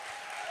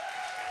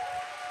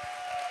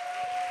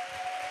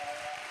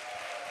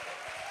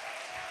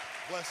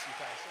Bless you,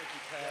 Pastor. Thank you,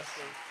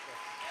 Pastor.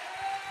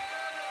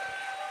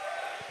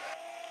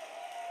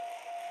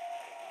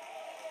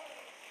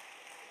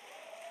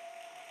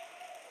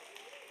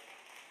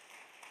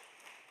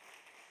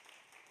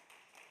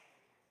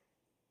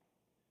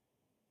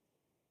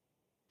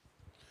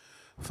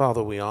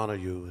 Father, we honor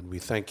you and we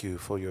thank you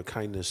for your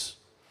kindness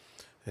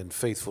and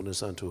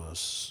faithfulness unto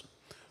us.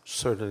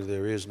 Certainly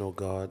there is no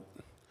God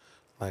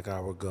like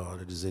our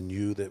God. It is in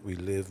you that we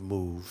live,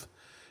 move,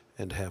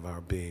 and have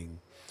our being.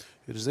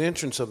 It is the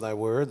entrance of thy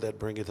word that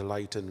bringeth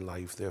light and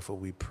life. Therefore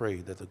we pray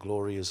that the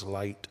glorious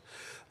light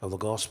of the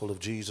gospel of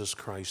Jesus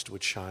Christ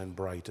would shine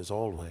bright as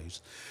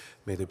always.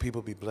 May the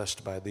people be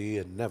blessed by thee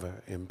and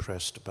never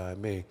impressed by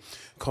me.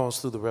 Cause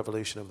through the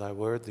revelation of thy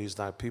word these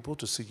thy people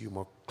to see you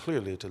more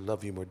clearly, to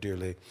love you more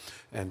dearly,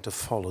 and to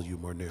follow you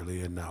more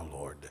nearly. And now,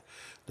 Lord,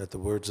 let the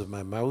words of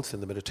my mouth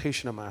and the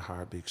meditation of my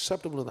heart be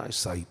acceptable in thy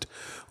sight,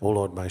 O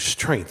Lord, my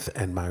strength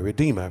and my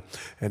redeemer.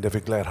 And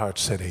every glad heart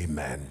said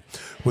amen.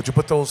 Would you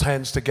put those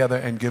hands together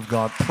and give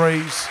God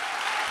praise?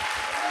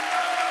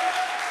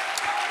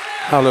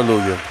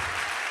 Hallelujah.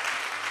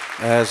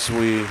 As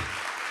we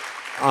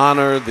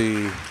honor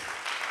the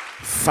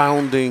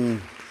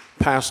founding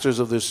pastors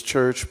of this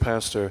church,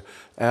 Pastor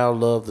Al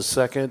Love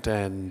II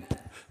and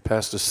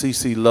Pastor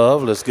C.C.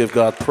 Love, let's give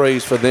God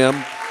praise for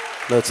them.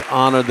 Let's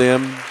honor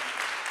them.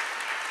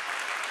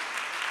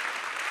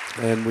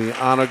 And we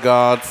honor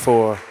God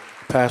for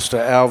Pastor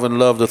Alvin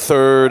Love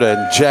III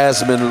and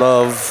Jasmine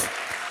Love.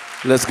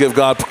 Let's give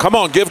God, come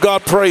on, give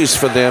God praise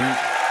for them.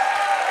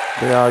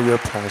 They are your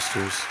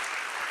pastors.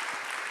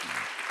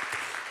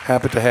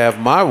 Happy to have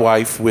my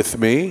wife with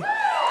me,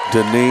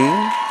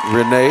 Deneen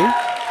Renee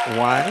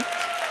White.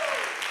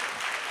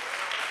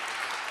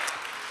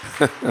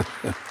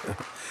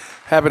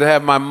 Happy to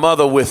have my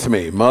mother with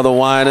me, Mother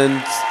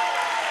Winans,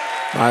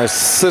 my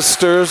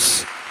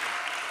sisters,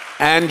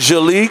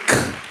 Angelique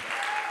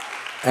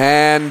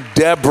and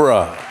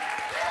Deborah.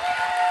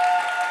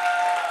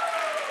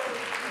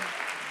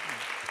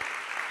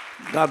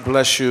 God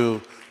bless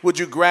you. Would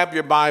you grab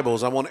your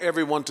Bibles? I want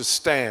everyone to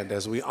stand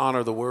as we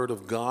honor the Word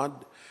of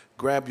God.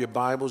 Grab your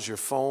Bibles, your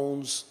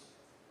phones.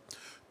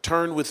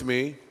 Turn with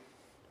me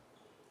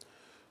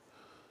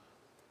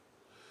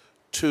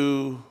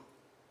to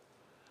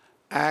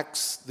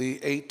Acts, the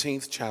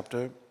 18th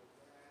chapter.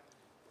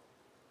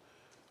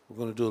 We're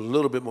going to do a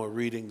little bit more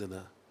reading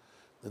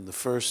than the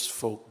first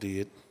folk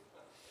did.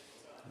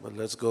 But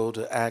let's go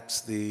to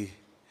Acts, the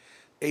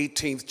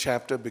 18th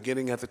chapter,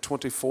 beginning at the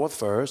 24th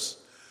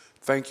verse.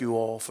 Thank you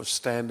all for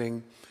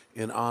standing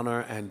in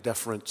honor and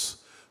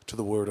deference to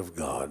the Word of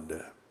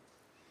God.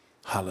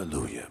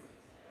 Hallelujah.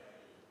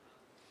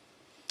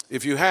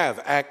 If you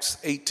have Acts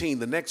 18,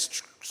 the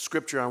next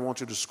scripture I want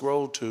you to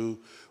scroll to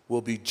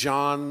will be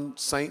John,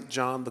 St.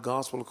 John, the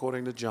Gospel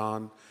according to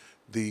John,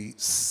 the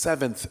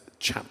 7th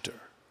chapter.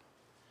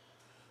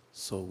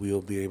 So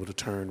we'll be able to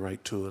turn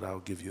right to it. I'll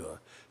give you a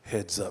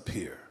heads up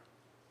here.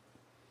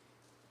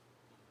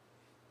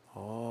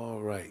 All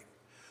right.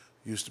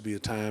 Used to be a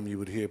time you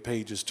would hear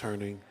pages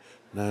turning.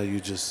 Now you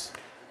just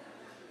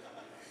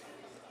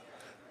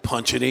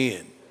punch it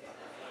in.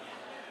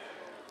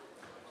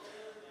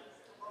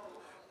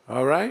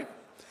 All right?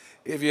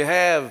 If you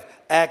have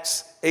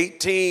Acts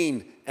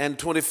 18 and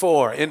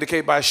 24,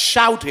 indicate by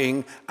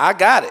shouting, I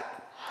got it.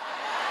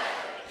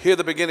 Hear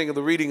the beginning of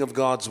the reading of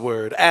God's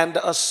word. And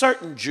a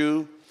certain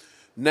Jew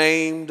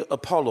named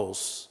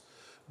Apollos,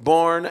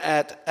 born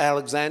at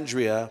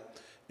Alexandria,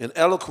 an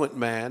eloquent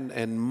man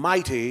and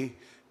mighty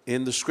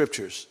in the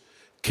scriptures,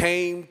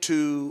 came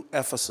to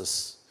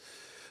Ephesus.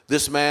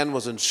 This man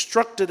was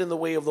instructed in the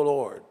way of the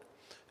Lord,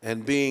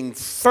 and being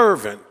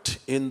fervent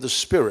in the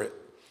Spirit,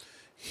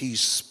 he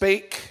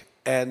spake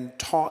and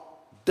taught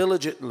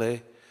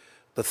diligently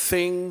the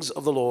things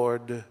of the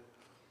Lord,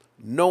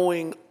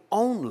 knowing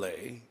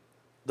only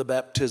the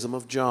baptism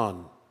of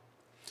John.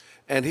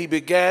 And he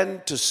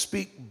began to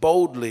speak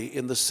boldly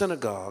in the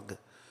synagogue,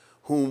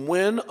 whom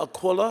when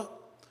Aquila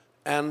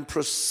and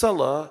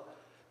Priscilla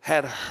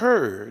had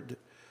heard,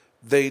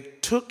 they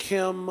took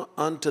him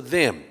unto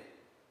them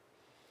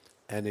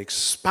and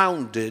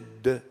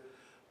expounded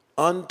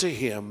unto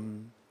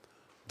him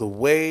the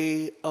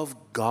way of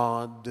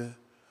God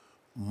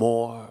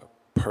more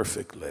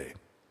perfectly.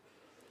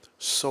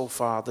 So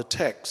far, the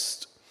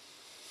text.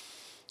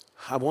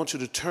 I want you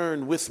to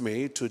turn with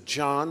me to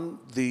John,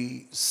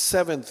 the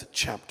 7th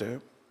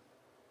chapter,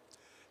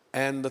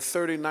 and the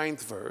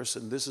 39th verse,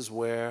 and this is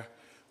where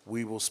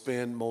we will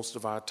spend most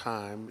of our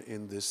time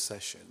in this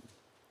session.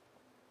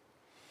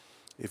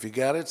 If you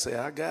got it, say,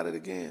 I got it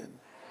again.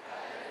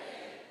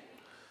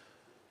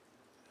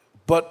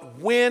 But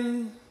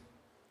when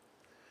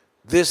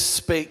this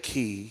spake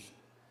he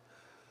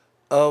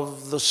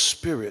of the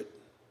Spirit,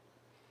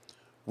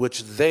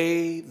 which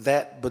they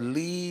that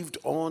believed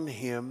on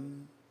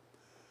him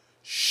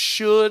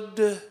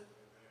should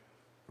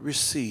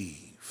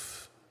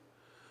receive,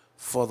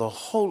 for the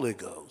Holy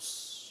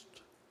Ghost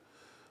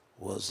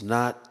was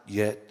not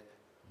yet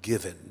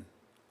given,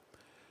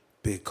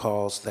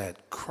 because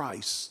that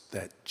Christ,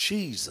 that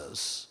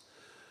Jesus,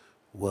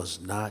 was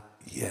not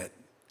yet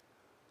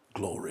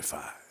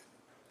glorified.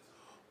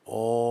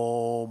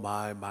 Oh,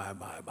 my.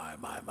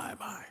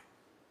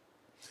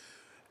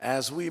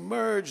 As we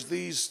merge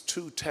these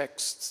two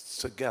texts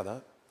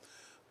together,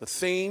 the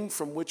theme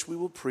from which we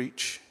will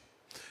preach,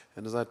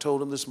 and as I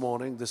told him this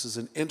morning, this is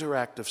an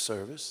interactive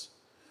service.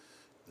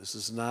 This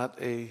is not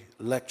a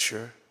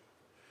lecture.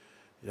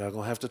 Y'all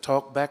gonna have to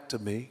talk back to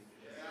me.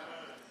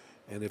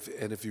 And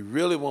if you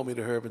really want me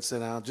to hurry up and sit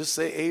down, just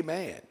say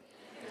amen.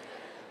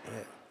 Yeah.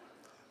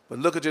 But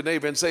look at your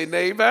neighbor and say,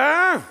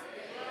 neighbor,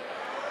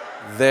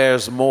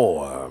 there's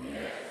more.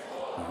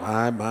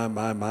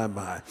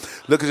 My.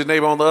 Look at your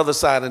neighbor on the other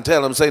side and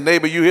tell him, say,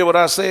 neighbor, you hear what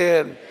I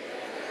said?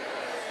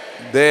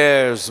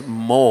 There's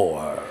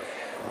more.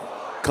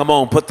 Come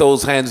on, put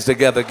those hands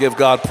together, give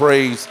God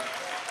praise,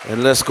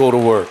 and let's go to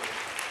work.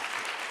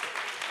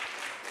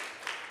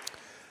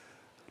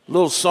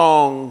 Little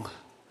song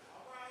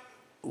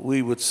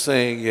we would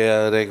sing,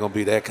 yeah, it ain't gonna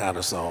be that kind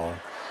of song.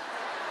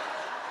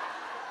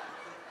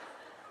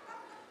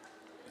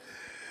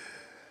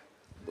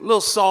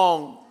 Little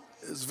song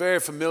is very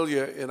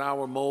familiar in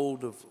our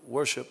mode of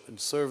worship and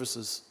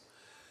services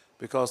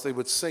because they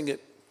would sing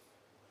it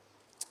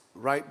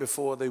right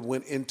before they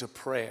went into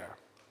prayer.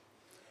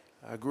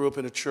 I grew up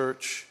in a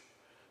church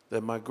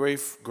that my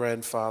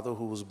great-grandfather,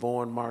 who was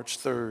born March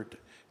 3rd,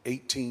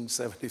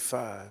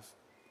 1875,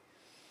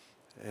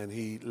 and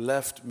he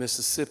left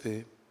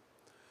Mississippi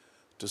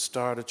to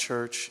start a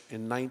church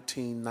in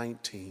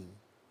 1919.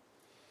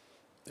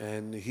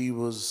 And he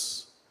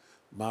was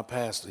my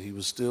pastor. He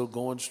was still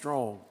going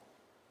strong.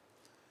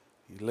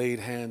 He laid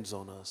hands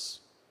on us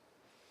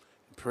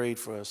and prayed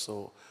for us.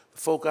 So the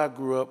folk I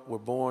grew up were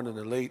born in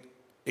the late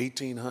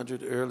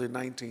 1800s, early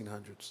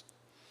 1900s.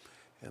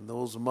 And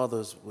those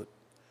mothers would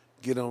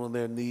get on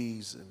their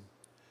knees, and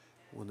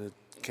when it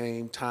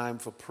came time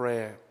for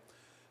prayer,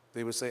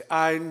 they would say,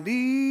 I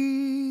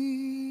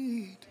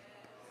need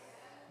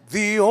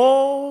thee,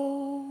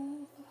 oh,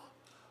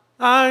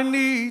 I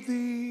need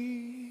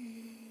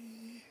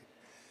thee.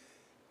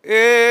 Every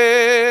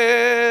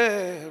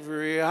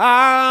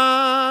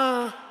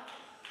hour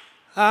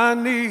I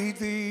need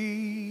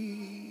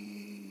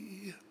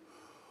thee.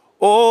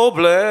 Oh,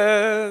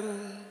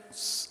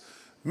 bless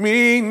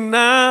me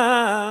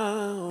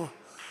now,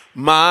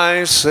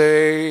 my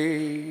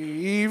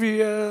Savior.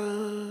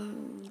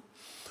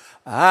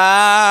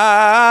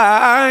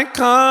 I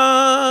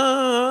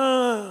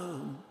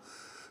come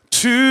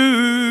to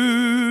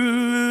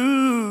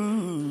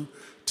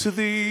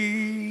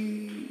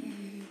thee.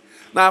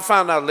 Now, I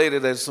found out later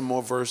there's some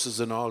more verses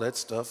and all that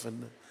stuff,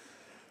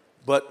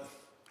 but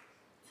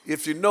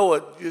if you know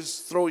it,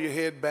 just throw your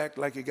head back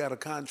like you got a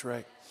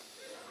contract.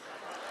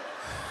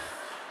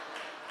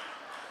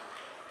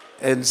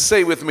 And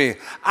say with me,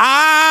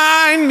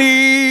 I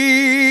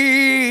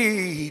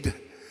need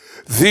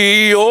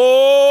thee,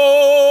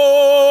 oh,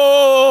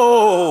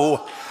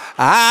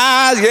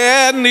 I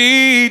yet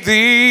need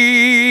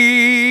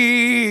thee.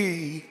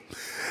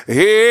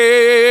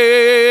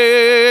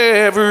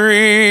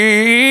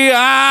 Every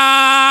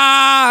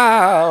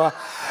hour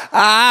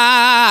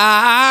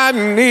I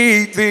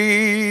need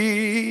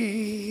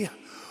thee.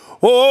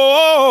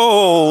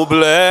 Oh,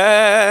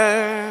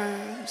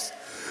 bless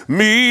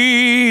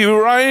me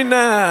right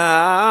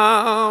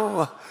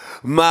now,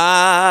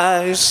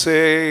 my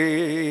Savior.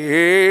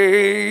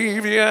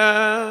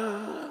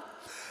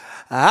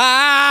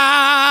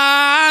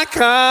 I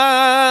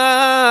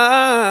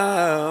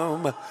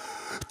come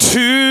to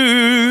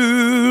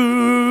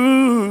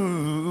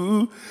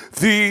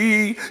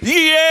thee.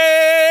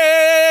 Yes.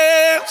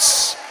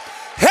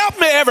 Help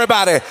me,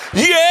 everybody.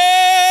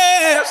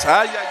 Yes.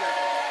 Yes.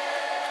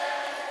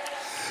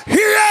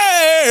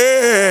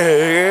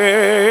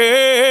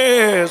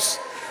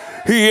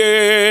 Yes.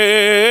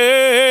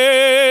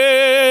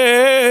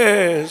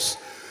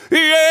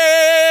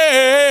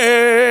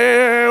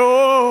 Yeah.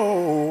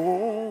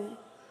 Oh.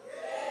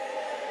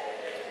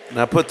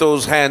 Now put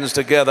those hands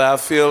together. I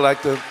feel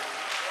like the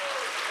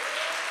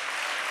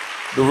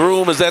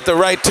room is at the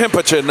right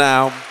temperature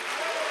now.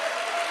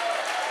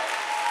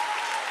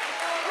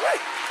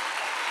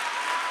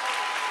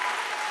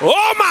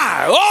 Oh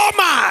my, oh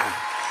my.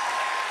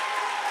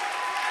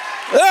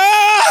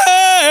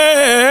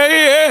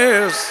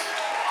 Yes.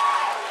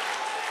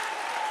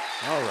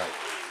 All right.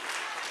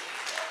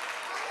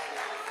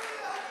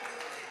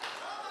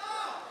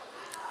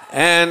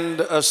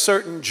 And a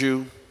certain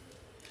Jew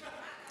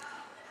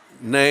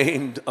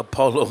named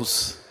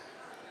Apollos,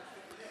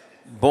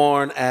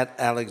 born at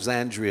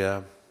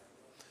Alexandria,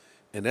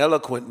 an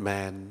eloquent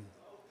man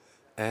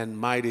and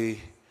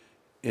mighty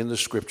in the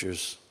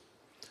scriptures,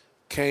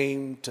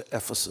 came to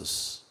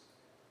Ephesus.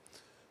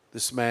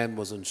 This man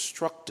was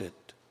instructed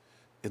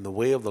in the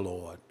way of the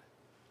Lord,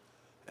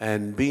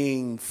 and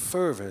being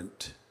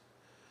fervent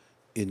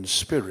in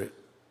spirit,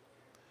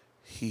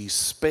 he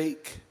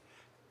spake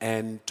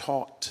and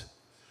taught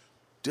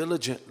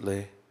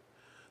diligently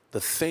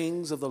the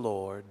things of the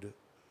Lord,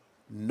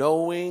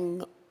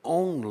 knowing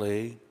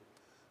only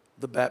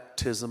the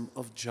baptism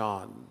of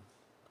John.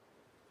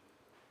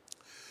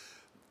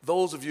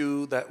 Those of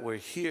you that were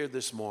here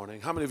this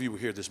morning, how many of you were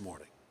here this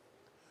morning?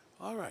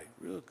 All right,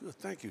 real good.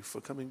 Thank you for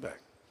coming back.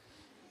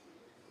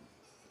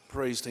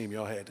 Praise team,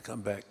 y'all had to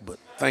come back, but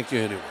thank you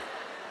anyway.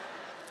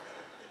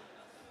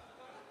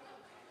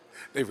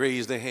 They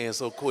raised their hands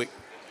so quick.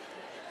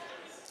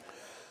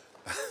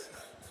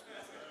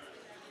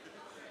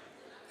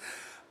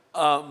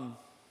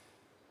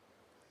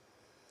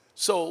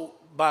 So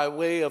by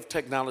way of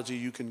technology,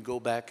 you can go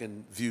back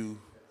and view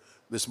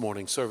this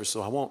morning's service.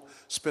 So I won't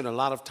spend a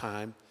lot of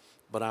time,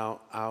 but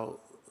I'll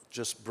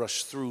just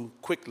brush through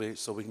quickly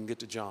so we can get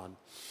to John.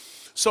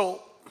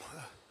 So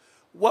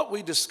what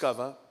we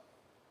discover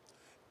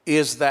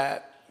is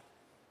that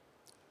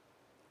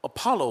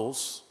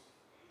Apollos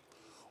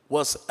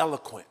was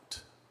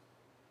eloquent.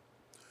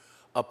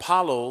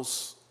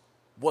 Apollos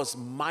was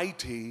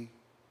mighty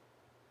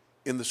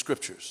in the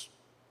scriptures.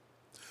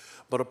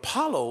 But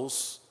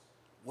Apollos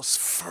was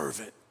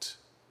fervent.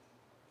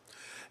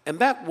 And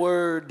that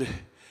word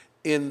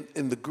in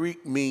the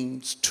Greek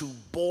means to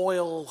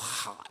boil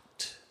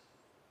hot.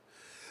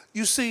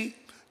 You see,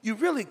 you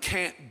really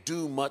can't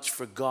do much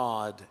for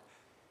God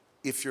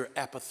if you're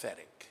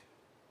apathetic.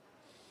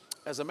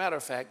 As a matter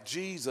of fact,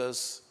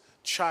 Jesus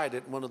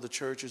chided one of the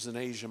churches in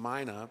Asia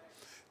Minor,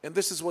 and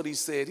this is what he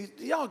said.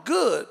 Y'all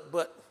good,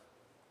 but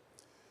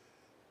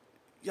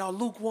y'all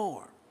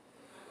lukewarm.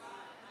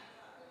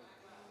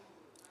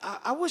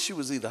 I wish you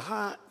was either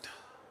hot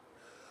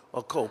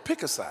or cold.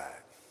 Pick a side.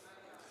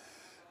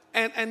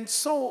 And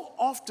so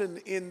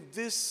often in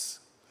this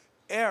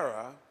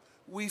era,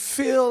 we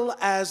feel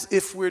as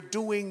if we're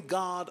doing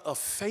God a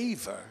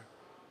favor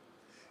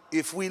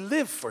if we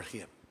live for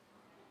him,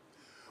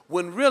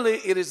 when really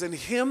it is in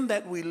him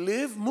that we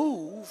live,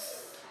 move,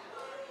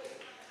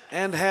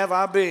 and have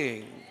our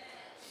being.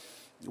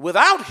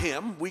 Without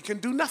him, we can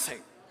do nothing,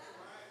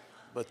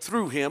 but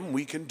through him,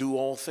 we can do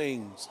all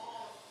things.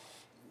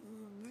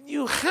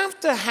 You have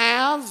to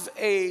have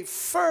a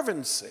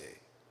fervency.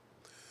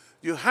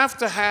 You have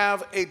to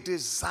have a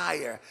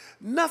desire.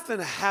 Nothing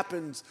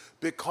happens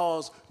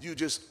because you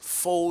just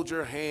fold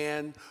your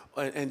hand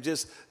and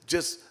just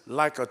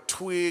like a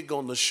twig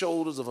on the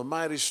shoulders of a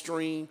mighty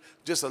stream,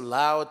 just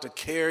allow it to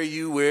carry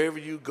you wherever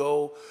you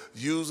go,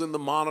 using the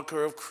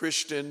moniker of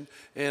Christian,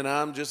 and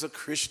I'm just a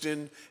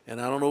Christian, and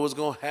I don't know what's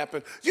going to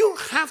happen. You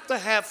have to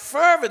have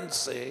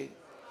fervency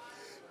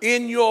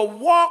in your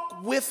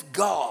walk with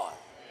God,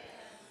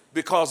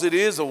 because it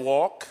is a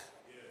walk.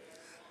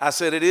 I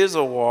said it is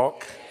a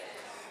walk.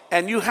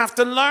 And you have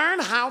to learn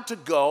how to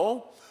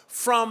go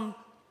from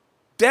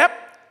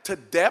depth to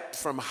depth,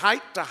 from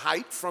height to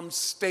height, from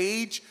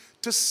stage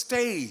to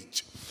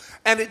stage.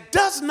 And it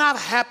does not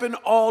happen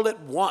all at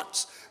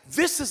once.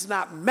 This is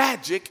not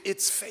magic,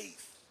 it's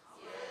faith.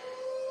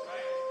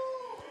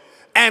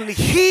 And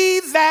he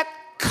that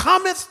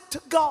cometh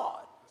to God,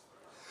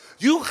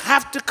 you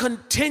have to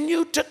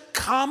continue to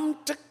come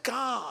to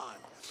God.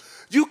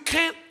 You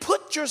can't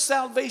put your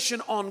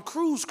salvation on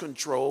cruise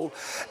control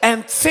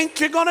and think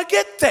you're going to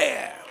get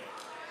there.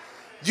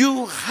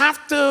 You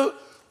have to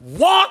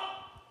want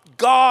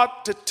God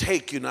to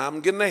take you. Now, I'm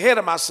getting ahead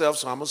of myself,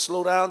 so I'm going to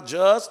slow down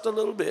just a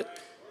little bit.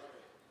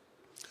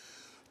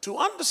 To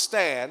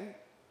understand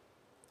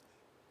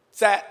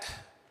that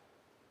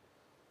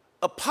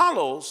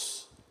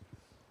Apollos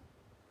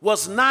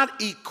was not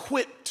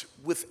equipped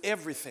with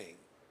everything,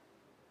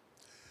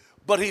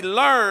 but he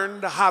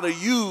learned how to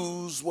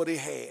use what he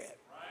had.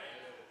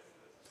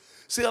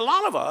 See, a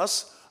lot of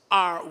us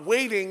are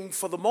waiting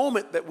for the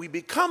moment that we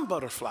become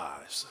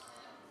butterflies.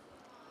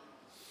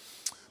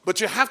 But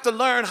you have to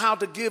learn how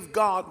to give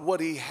God what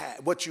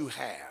you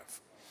have.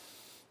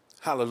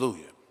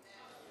 Hallelujah.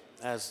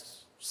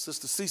 As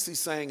Sister Cece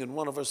sang in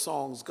one of her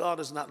songs, God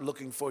is not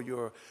looking for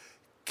your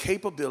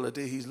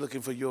capability, he's looking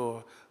for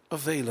your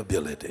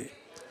availability.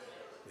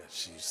 Yeah,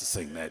 she used to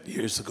sing that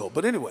years ago.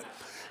 But anyway,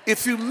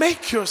 if you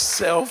make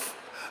yourself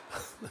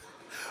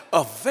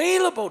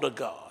available to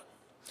God,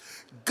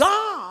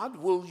 God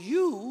will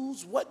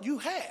use what you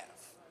have.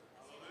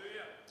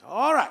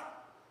 All right.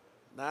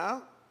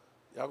 Now,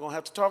 y'all going to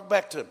have to talk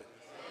back to me.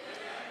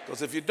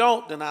 Because if you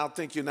don't, then I'll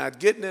think you're not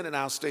getting it, and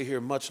I'll stay here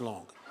much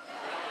longer.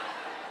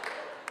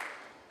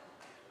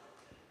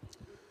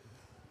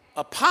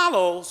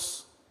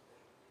 Apollos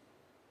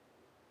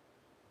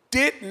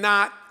did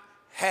not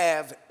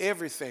have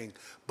everything,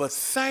 but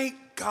thank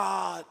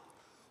God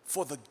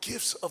for the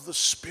gifts of the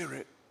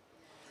Spirit.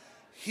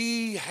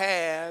 He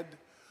had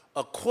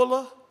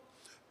Aquila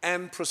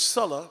and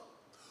Priscilla,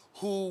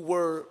 who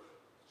were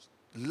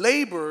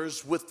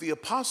laborers with the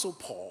Apostle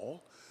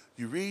Paul.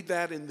 You read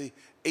that in the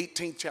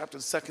 18th chapter,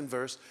 the 2nd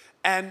verse,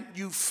 and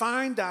you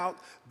find out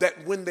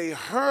that when they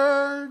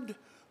heard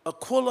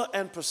Aquila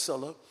and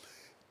Priscilla,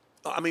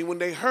 when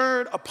they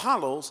heard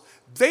Apollos,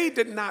 they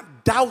did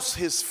not douse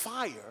his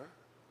fire.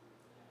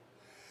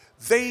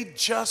 They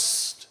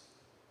just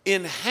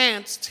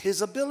enhanced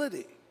his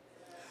ability.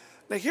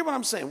 Now, hear what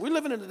I'm saying. We're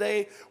living in a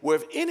day where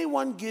if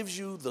anyone gives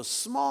you the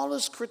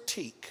smallest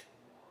critique,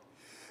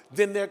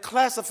 then they're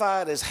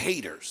classified as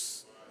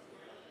haters.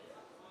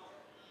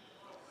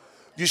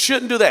 You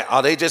shouldn't do that.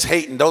 Oh, they just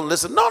hating, don't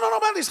listen. No,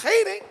 nobody's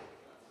hating.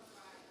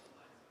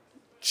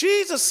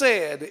 Jesus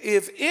said,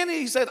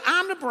 he said,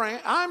 I'm the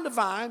branch, I'm the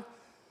vine,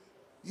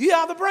 ye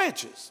are the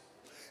branches.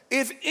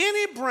 If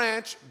any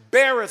branch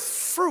beareth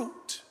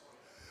fruit,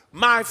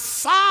 my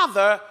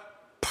Father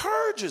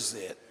purges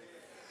it,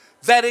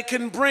 that it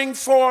can bring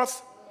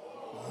forth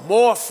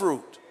more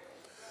fruit.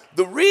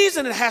 The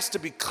reason it has to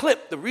be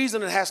clipped, the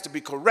reason it has to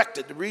be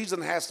corrected, the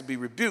reason it has to be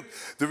rebuked,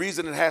 the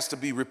reason it has to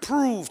be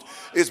reproved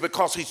is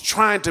because he's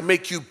trying to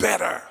make you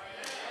better.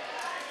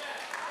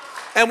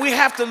 And we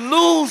have to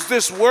lose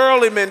this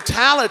worldly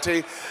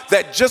mentality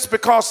that just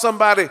because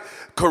somebody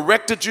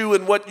corrected you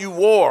in what you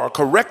wore, or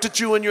corrected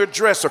you in your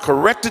dress, or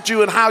corrected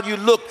you in how you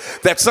look,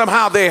 that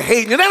somehow they're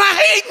hating. They're not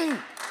hating.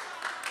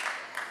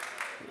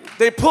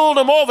 They pulled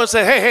them over and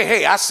said,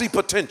 hey, I see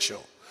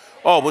potential.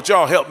 Oh, would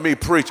y'all help me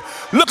preach?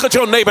 Look at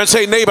your neighbor and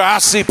say, neighbor, I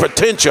see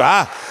potential.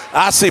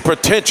 I see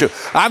potential.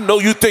 I know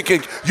you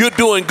thinking you're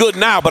doing good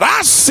now, but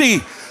I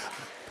see.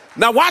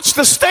 Now watch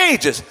the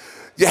stages.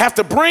 You have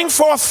to bring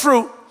forth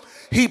fruit.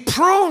 He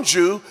prunes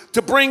you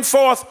to bring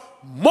forth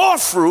more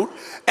fruit.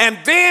 And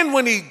then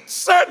when he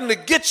certainly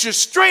gets you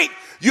straight,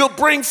 you'll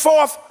bring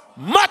forth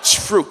much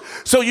fruit.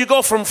 So you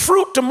go from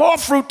fruit to more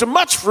fruit to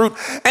much fruit.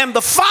 And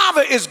the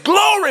Father is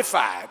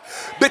glorified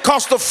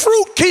because the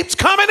fruit keeps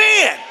coming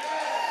in.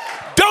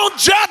 Don't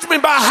judge me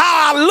by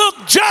how I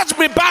look. Judge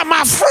me by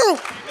my fruit.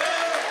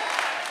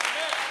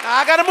 Now,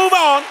 I got to move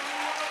on.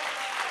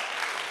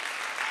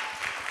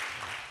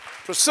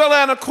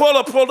 Priscilla and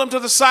Aquila pulled him to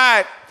the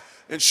side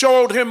and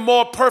showed him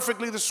more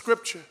perfectly the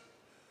scripture.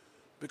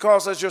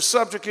 Because as your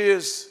subject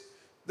is,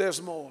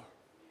 there's more.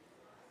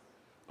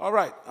 All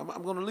right,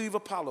 I'm going to leave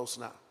Apollos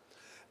now.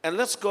 And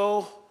let's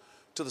go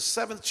to the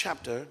 7th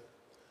chapter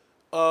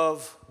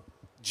of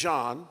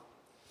John.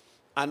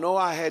 I know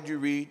I had you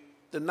read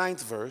the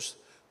 9th verse,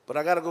 but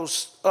I got to go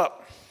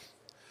up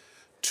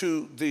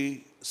to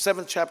the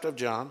 7th chapter of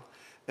John,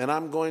 and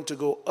I'm going to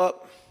go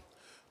up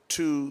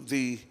to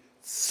the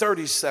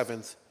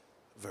 37th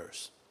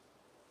verse.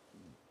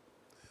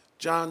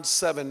 John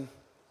 7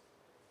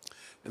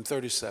 and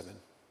 37.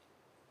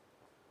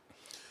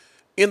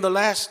 In the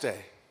last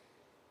day,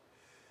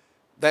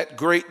 that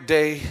great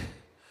day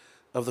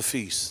of the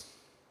feast,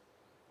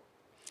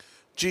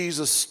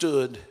 Jesus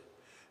stood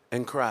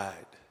and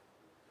cried,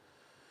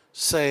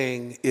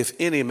 saying, if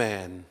any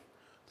man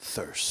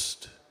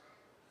thirst,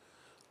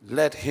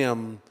 let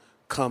him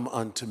come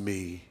unto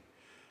me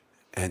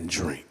and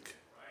drink.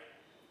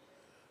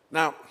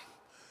 Now,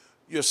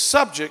 your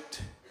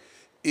subject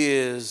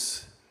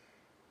is,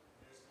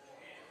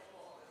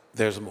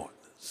 there's more.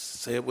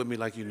 Say it with me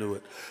like you knew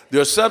it.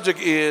 Your subject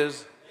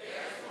is,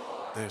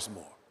 there's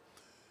more.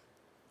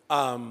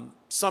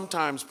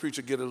 Sometimes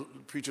preachers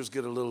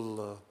get a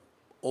little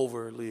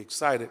overly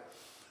excited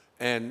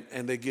and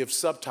they give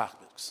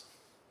subtopics.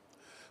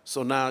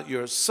 So now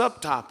your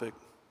subtopic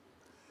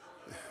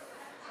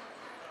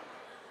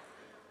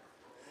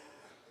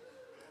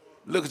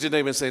look at your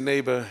neighbor and say,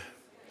 neighbor,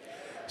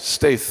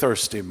 stay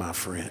thirsty, my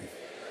friend.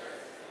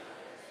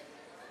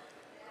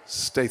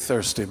 Stay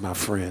thirsty, my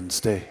friend.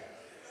 Stay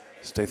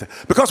thirsty.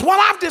 Because what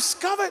I've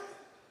discovered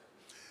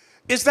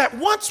is that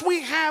once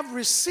we have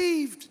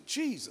received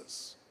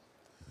Jesus,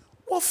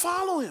 we'll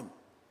follow him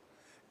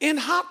in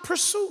hot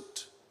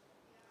pursuit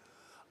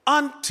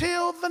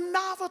until the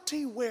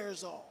novelty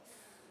wears off.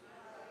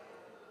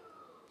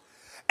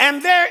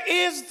 And there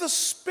is the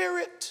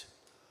spirit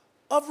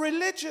of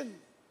religion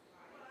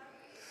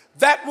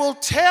that will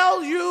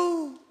tell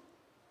you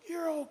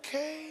you're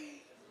okay.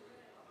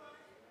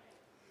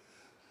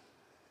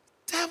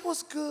 That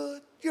was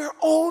good. You're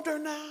older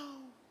now.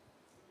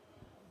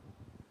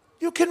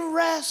 You can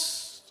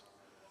rest.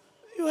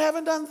 You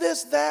haven't done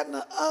this, that, and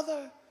the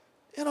other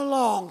in a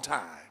long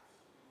time.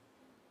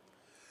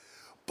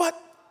 But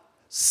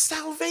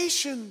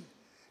salvation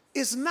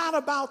is not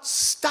about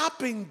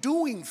stopping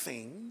doing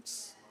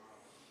things.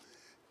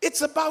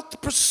 It's about the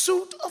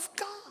pursuit of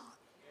God.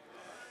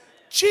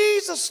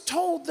 Jesus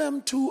told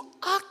them to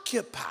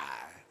occupy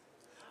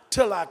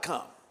till I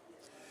come.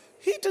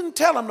 He didn't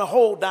tell them to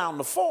hold down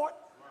the fort.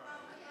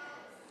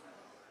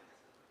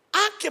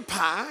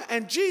 Occupy,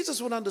 and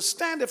Jesus would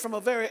understand it from a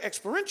very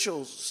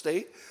experiential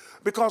state,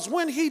 because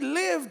when he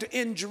lived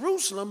in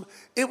Jerusalem,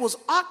 it was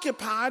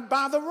occupied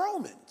by the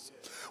Romans,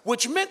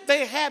 which meant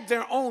they had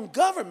their own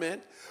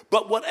government,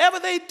 but whatever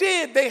they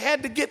did, they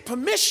had to get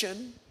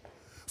permission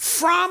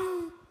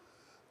from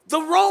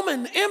the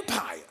Roman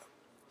Empire.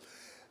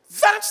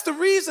 That's the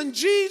reason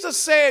Jesus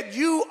said,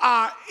 you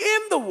are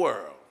in the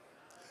world,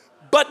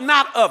 but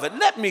not of it.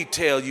 Let me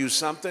tell you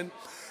something.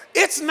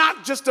 It's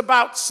not just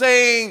about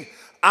saying,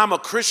 I'm a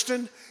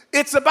Christian.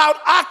 It's about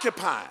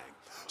occupying.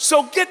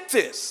 So get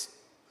this.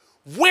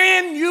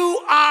 When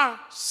you are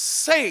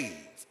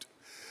saved,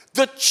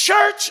 the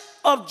church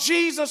of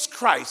Jesus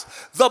Christ,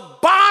 the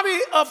body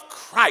of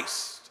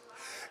Christ,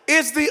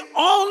 is the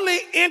only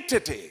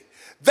entity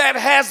that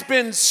has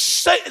been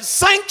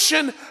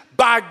sanctioned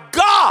by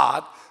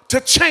God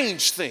to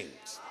change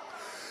things.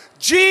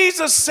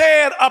 Jesus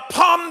said,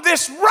 upon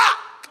this rock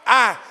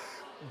I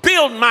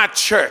build my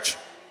church,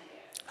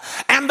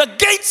 and the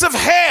gates of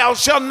hell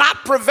shall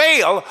not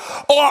prevail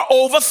or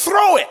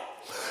overthrow it.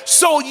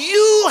 So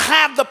you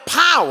have the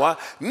power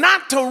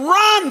not to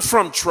run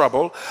from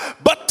trouble,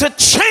 but to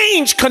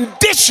change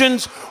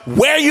conditions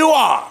where you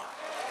are.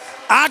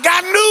 I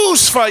got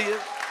news for you.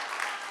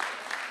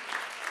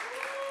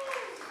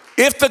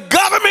 If the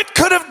government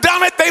could have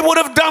done it, they would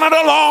have done it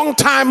a long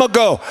time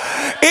ago.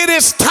 It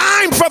is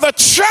time for the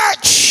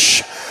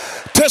church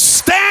to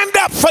stand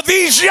up, for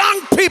these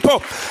young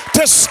people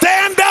to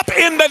stand up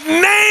in the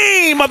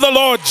name of the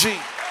Lord Jesus.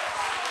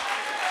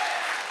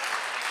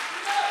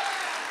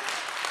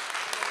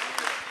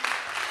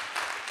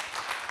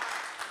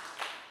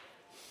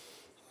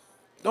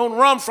 Don't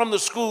run from the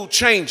school,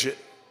 change it.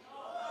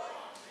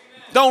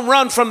 Don't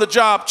run from the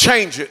job,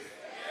 change it.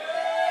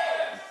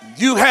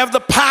 You have the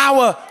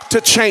power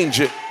to change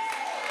it.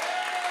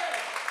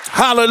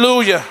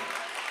 Hallelujah.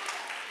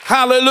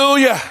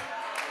 Hallelujah.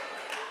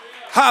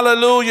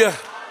 Hallelujah.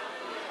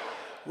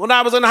 When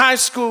I was in high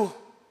school,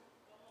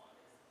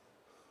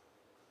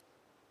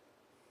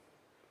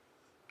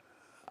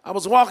 I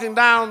was walking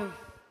down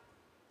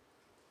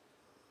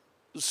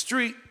the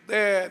street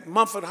there at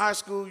Mumford High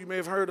School. You may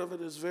have heard of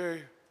it. It's a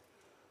very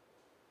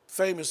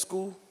famous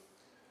school.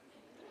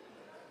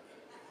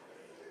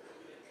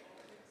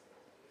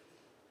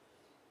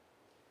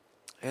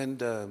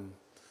 And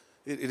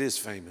it is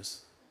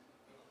famous.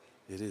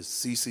 It is.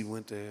 Cece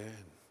went there,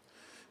 and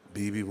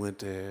BB went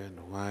there, and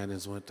the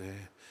Winans went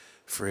there.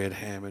 Fred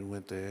Hammond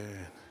went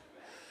there.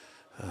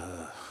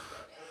 And,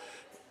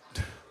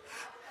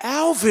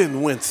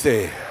 Alvin went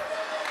there.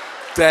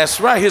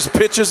 That's right. His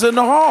picture's in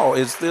the hall.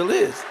 It still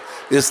is.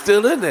 It's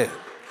still in there.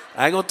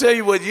 I ain't going to tell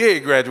you what year he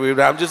graduated,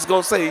 but I'm just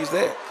going to say he's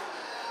there.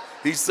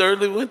 He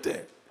certainly went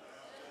there.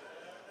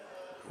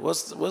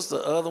 What's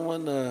the other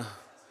one? The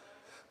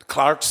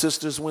Clark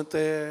sisters went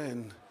there,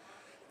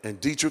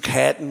 and Dietrich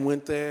Hatton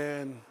went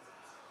there,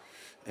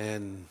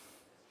 and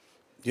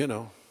you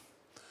know,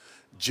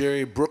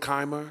 Jerry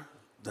Bruckheimer,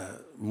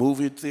 the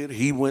movie theater,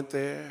 he went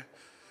there.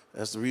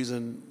 That's the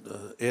reason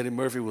Eddie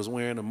Murphy was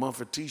wearing a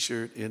Mumford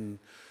t-shirt in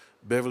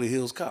Beverly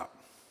Hills Cop.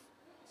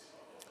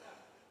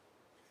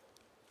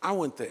 I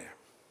went there,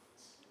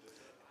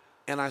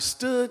 and I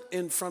stood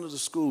in front of the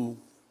school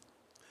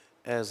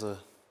as a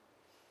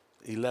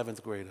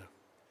 11th grader,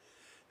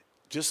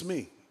 just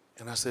me.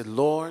 And I said,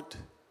 Lord,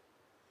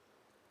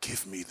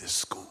 give me this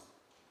school.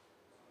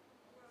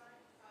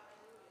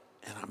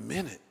 And I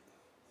meant it.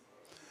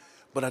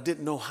 But I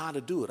didn't know how to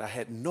do it. I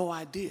had no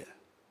idea.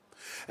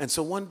 And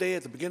so one day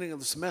at the beginning of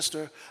the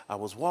semester, I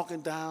was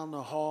walking down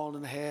the hall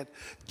and had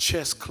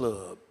chess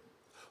club,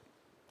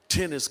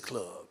 tennis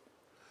club,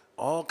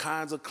 all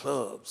kinds of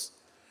clubs.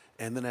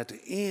 And then at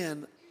the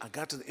end, I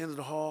got to the end of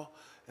the hall,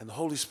 and the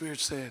Holy Spirit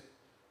said,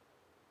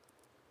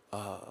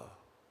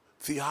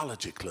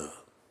 theology club.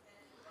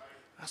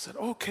 I said,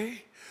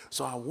 okay.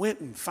 So I went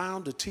and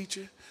found a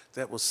teacher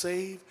that was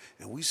saved,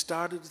 and we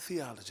started the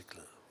theology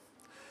club.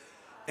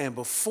 And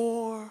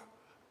before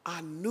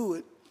I knew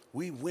it,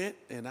 we went,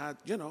 and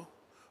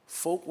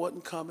folk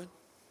wasn't coming.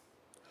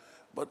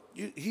 But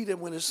he that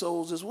winneth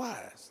souls is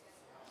wise.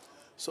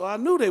 So I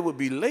knew they would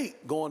be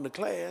late going to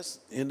class,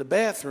 in the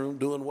bathroom,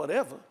 doing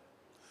whatever.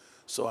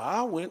 So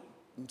I went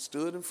and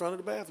stood in front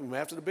of the bathroom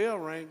after the bell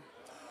rang.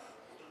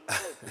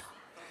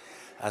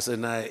 I said,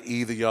 now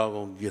either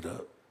y'all gonna get a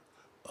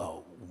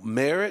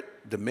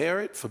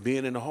merit for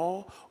being in the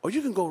hall, or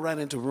you can go right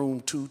into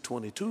room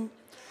 222.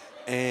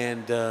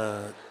 And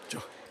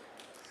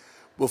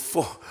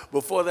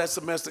before that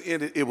semester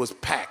ended, it was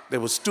packed. There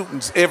were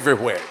students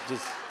everywhere.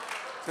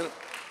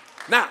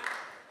 Now,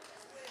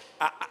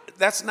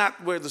 that's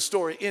not where the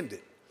story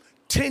ended.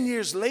 10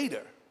 years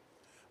later,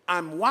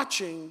 I'm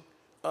watching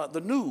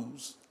the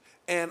news,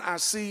 and I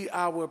see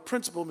our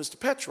principal, Mr.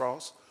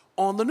 Petros,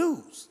 on the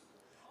news.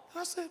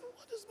 And I said,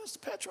 what is Mr.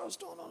 Petros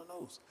doing on the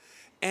news?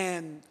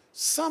 And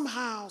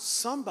somehow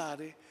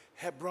somebody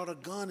had brought a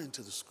gun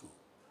into the school.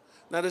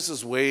 Now, this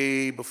is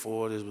way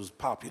before it was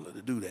popular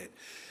to do that.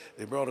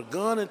 They brought a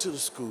gun into the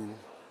school,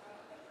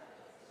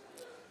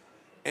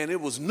 and it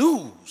was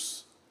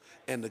news.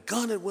 And the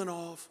gun had went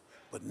off,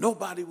 but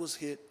nobody was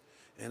hit.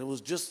 And it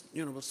was just,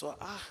 so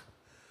I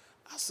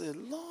said,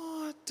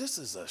 Lord, this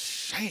is a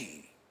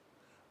shame.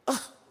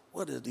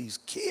 What are these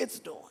kids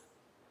doing?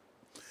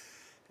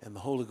 And the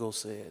Holy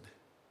Ghost said,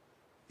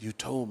 you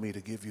told me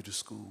to give you to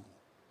school.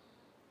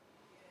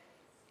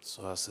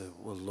 So I said,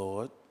 well,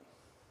 Lord,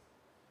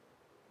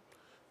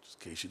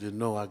 just in case you didn't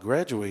know, I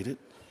graduated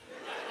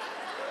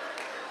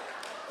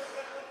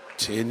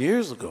 10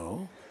 years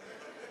ago.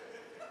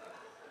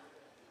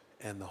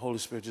 And the Holy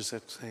Spirit just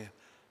kept saying,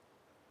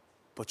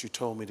 but you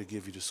told me to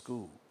give you to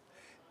school.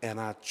 And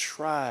I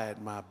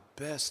tried my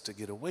best to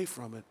get away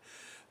from it.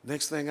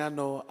 Next thing I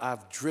know,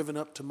 I've driven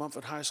up to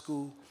Mumford High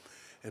School,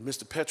 and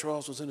Mr.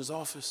 Petros was in his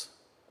office.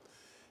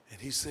 And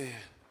he said,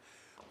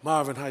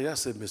 Marvin, how you? I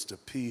said, Mr.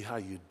 P, how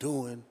you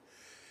doing?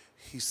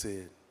 He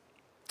said,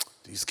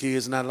 these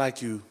kids not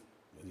like you.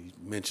 And he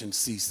mentioned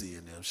Cece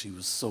and them. She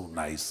was so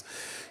nice.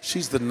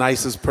 She's the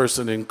nicest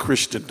person in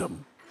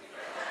Christendom.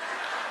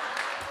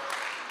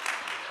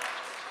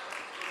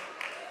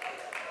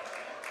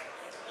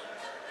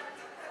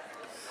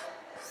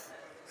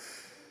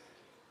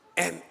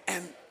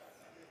 And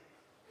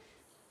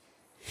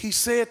he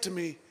said to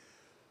me,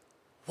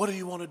 what do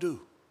you want to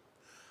do?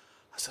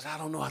 I said, I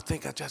don't know. I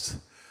think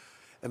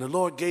and the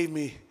Lord gave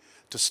me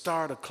to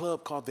start a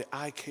club called the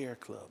I Care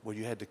Club, where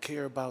you had to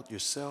care about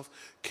yourself,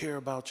 care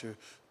about your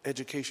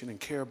education, and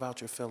care about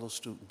your fellow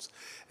students.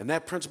 And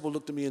that principal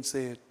looked at me and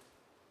said,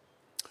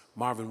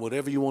 Marvin,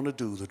 whatever you want to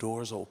do, the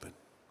door is open.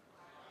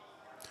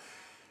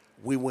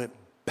 We went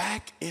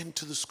back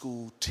into the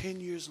school 10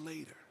 years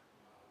later.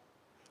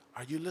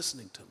 Are you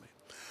listening to me?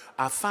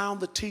 I found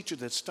the teacher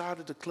that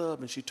started the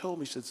club, and she told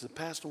me, she said,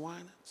 Pastor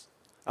Winans?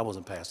 I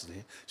wasn't pastor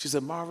then. She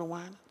said, Marvin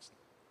Winans,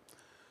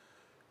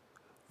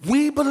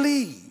 we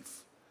believe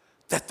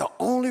that the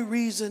only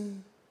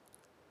reason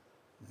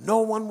no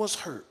one was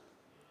hurt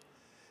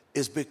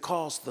is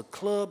because the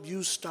club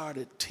you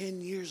started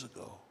 10 years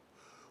ago,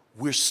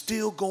 we're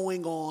still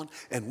going on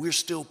and we're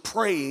still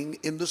praying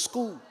in the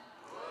school.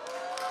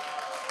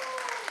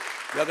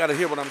 Y'all got to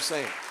hear what I'm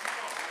saying.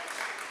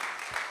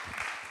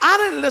 I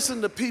didn't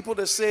listen to people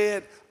that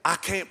said, I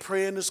can't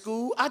pray in the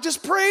school. I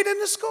just prayed in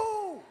the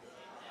school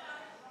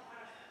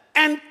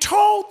and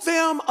told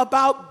them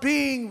about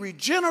being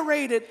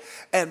regenerated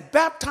and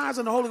baptized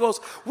in the Holy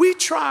Ghost. We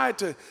tried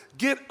to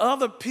get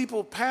other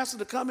people, pastors,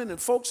 to come in, and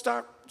folks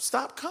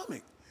stopped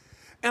coming.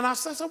 And I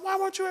said, why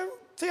weren't you at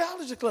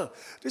theology club?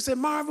 They said,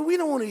 Marvin, we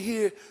don't want to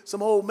hear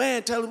some old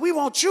man tell us. We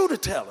want you to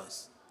tell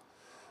us.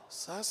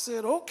 So I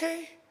said,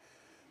 okay,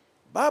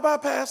 bye-bye,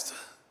 pastor.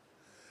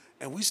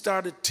 And we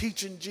started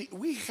teaching.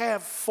 We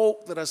have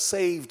folk that are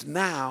saved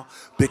now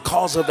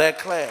because of that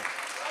class.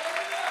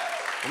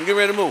 Let me get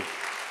ready to move.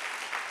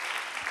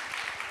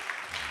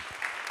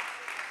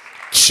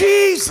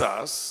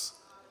 Jesus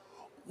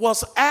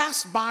was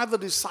asked by the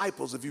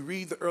disciples, if you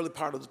read the early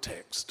part of the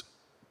text,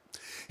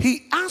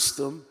 he asked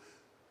them,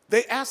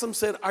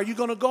 said, are you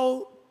going to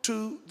go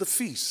to the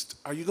feast?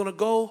 Are you going to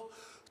go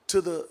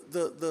to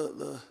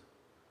the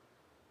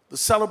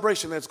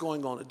celebration that's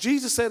going on?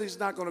 Jesus said he's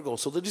not going to go.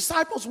 So the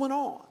disciples went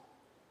on.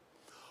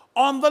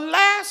 On the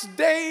last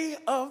day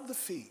of the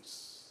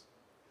feast,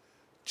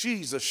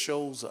 Jesus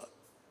shows up.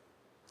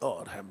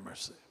 Lord have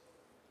mercy.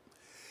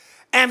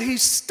 And he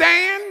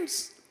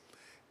stands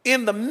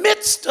in the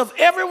midst of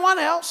everyone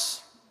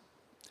else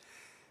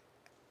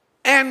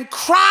and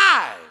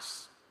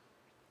cries,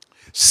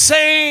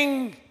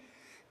 saying,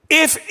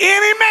 if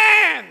any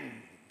man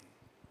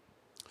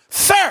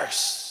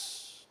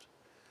thirst,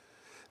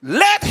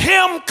 let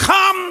him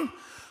come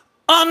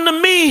unto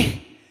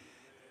me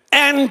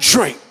and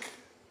drink.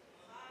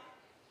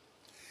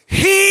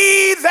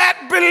 He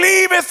that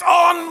believeth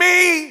on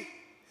me,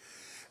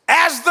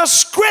 as the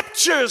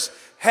scriptures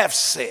have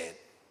said,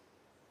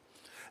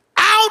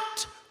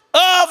 out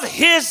of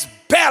his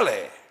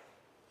belly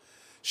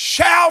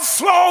shall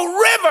flow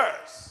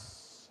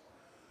rivers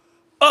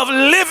of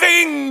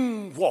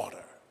living water.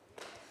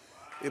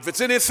 If it's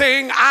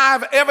anything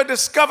I've ever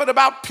discovered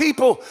about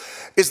people,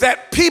 is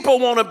that people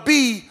want to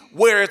be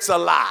where it's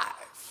alive.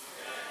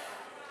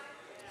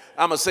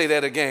 I'm going to say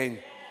that again.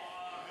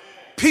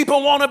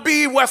 People want to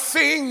be where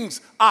things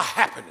are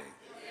happening.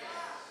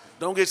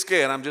 Don't get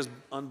scared. I'm just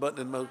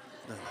unbuttoning my...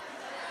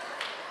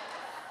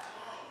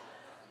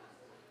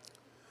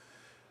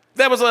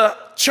 There was a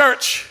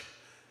church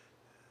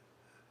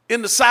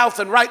in the South,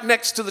 and right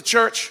next to the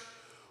church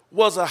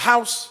was a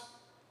house,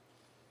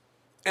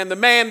 and the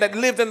man that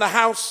lived in the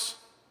house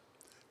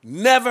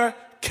never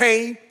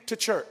came to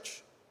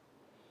church.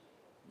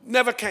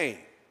 Never came.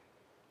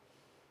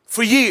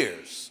 For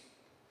years.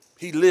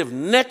 He lived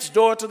next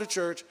door to the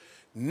church,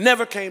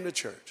 never came to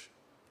church.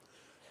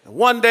 And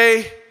one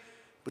day,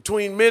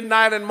 between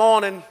midnight and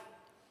morning,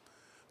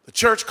 the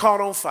church caught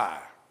on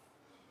fire.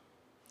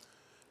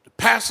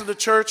 Pastor of the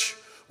church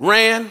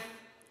ran,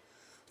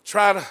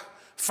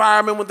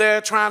 firemen were there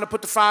trying to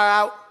put the fire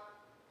out.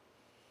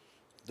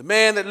 The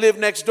man that lived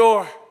next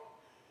door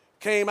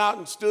came out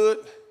and stood,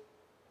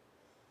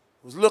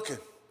 was looking.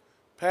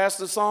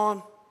 Pastor saw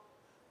him,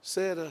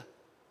 said,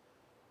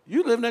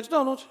 you live next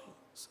door, don't you?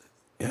 I said,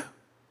 yeah.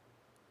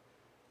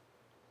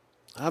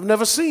 I've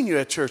never seen you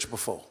at church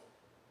before.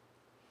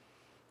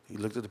 He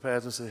looked at the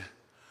pastor and said,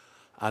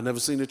 I've never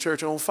seen the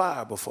church on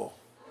fire before.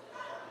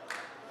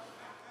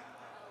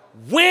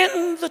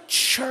 When the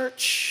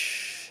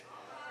church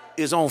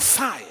is on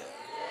fire,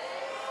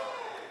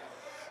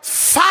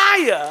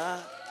 fire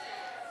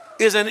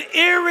is an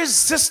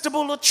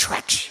irresistible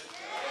attraction.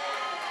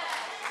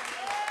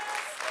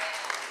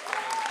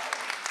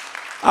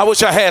 I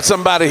wish I had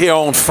somebody here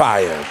on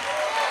fire.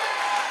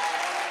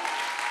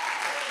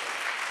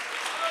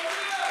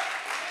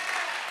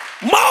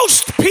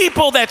 Most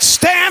people that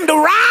stand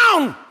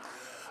around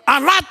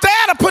are not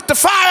there to put the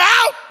fire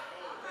out.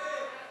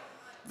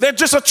 They're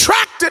just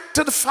attracted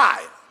to the fire.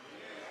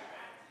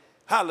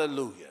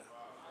 Hallelujah.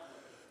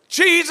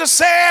 Jesus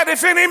said,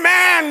 if any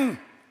man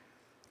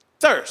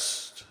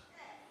thirst,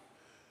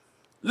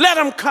 let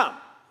them come.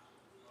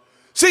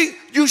 See,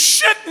 you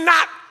should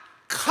not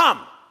come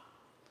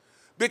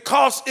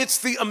because it's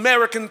the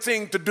American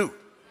thing to do.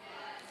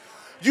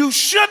 You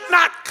should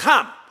not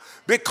come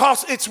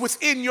because it's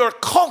within your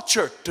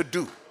culture to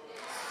do.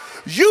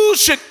 You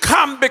should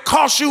come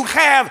because you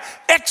have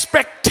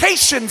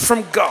expectation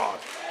from God.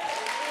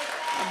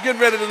 I'm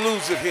getting ready to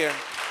lose it here.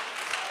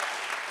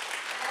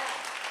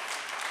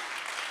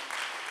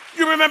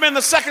 You remember in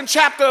the second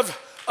chapter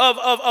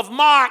of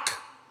Mark,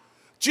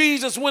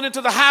 Jesus went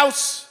into the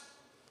house,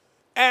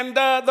 and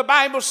the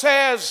Bible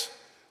says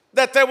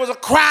that there was a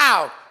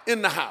crowd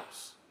in the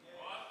house.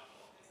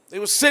 They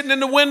were sitting in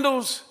the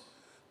windows.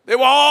 They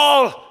were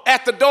all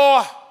at the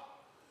door.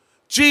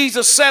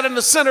 Jesus sat in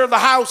the center of the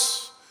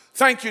house.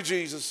 Thank you,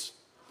 Jesus.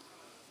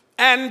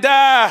 And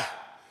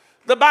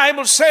the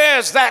Bible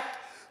says that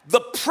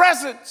the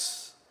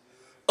presence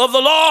of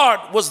the Lord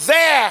was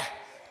there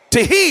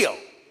to heal.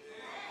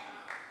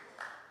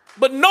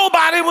 But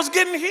nobody was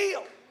getting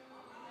healed.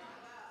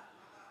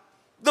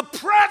 The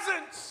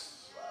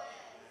presence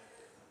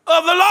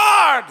of the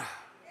Lord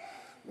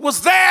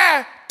was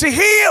there to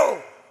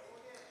heal,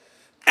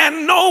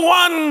 and no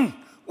one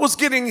was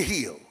getting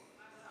healed.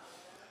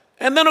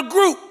 And then a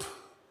group,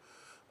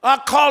 I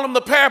call them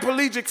the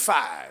paraplegic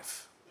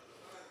five,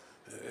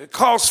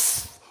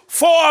 because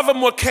four of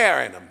them were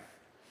carrying them.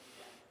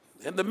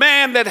 And the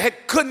man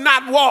that could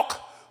not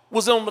walk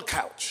was on the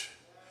couch.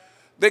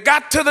 They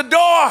got to the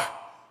door,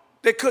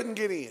 they couldn't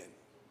get in.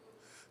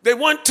 They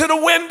went to the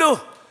window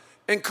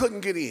and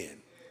couldn't get in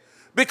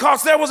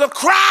because there was a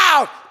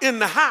crowd in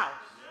the house,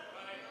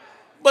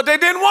 but they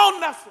didn't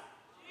want nothing.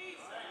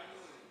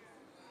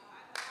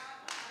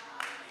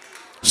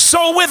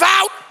 So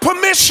without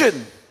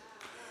permission,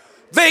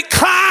 they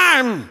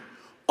climbed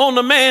on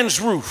the man's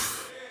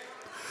roof,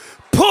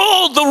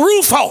 pulled the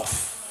roof off,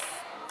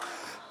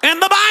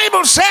 and the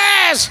Bible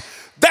says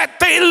that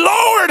they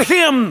lowered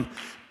him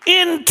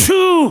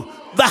into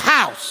the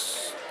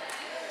house.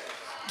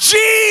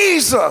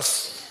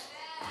 Jesus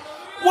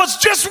was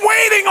just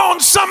waiting on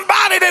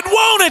somebody that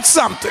wanted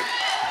something.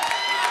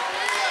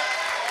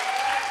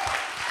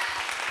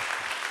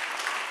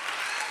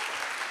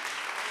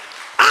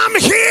 I'm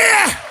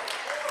here.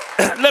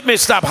 Let me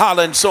stop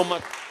hollering so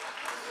much.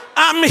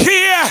 I'm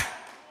here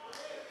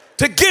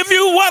to give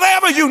you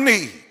whatever you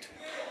need.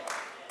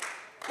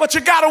 But you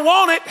gotta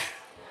want it.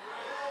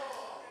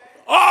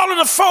 All of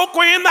the folk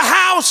were in the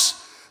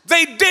house.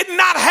 They did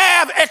not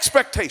have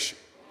expectation.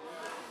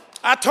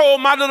 I told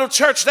my little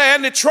church there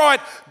in Detroit,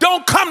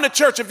 don't come to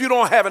church if you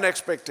don't have an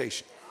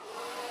expectation.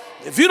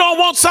 If you don't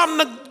want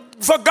something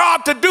for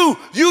God to do,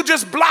 you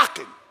just block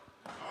it.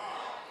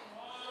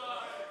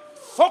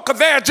 Folk are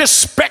there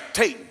just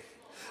spectating.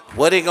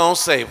 What he gonna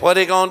say? What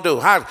he gonna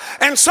do? How?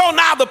 And so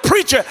now the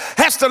preacher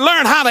has to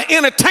learn how to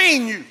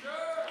entertain you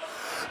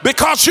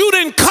because you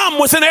didn't come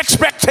with an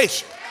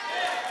expectation.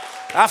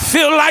 I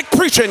feel like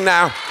preaching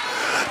now.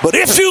 But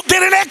if you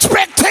get an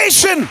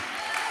expectation,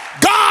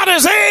 God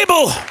is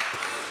able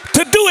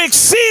to do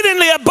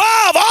exceedingly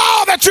above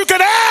all that you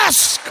could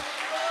ask.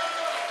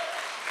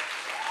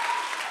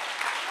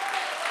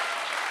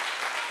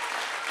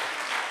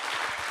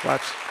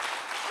 Watch.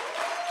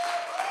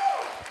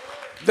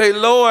 They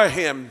lower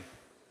him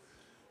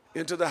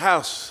into the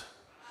house,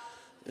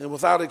 and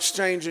without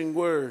exchanging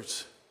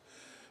words,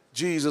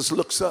 Jesus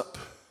looks up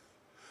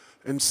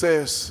and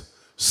says,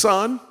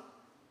 "Son,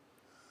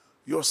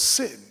 your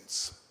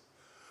sins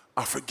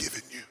are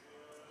forgiven you."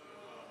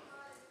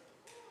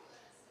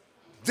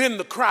 Then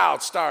the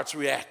crowd starts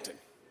reacting,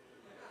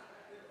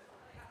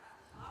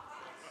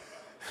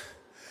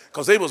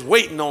 because they was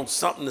waiting on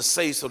something to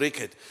say so they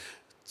could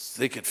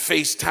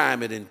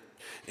FaceTime it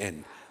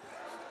and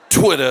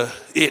Twitter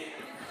it,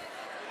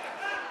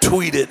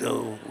 tweet it,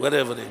 or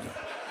whatever they do,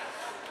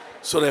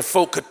 so that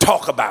folk could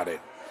talk about it.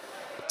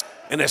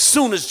 And as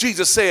soon as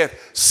Jesus said,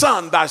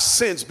 "Son, thy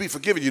sins be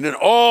forgiven you," then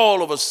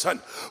all of a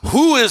sudden,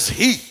 who is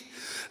he?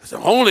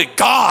 Only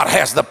God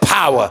has the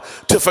power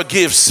to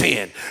forgive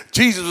sin.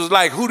 Jesus was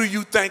like, "Who do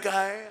you think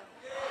I am?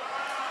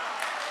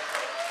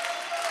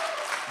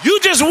 You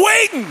just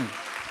waiting."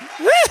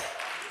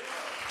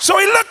 So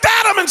he looked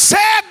at him and said,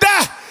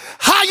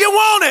 "How you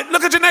want it?"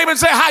 Look at your neighbor and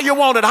say, "How you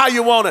want it? How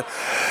you want it?"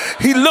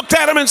 He looked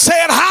at him and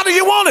said, "How do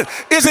you want it?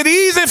 Is it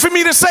easy for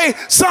me to say,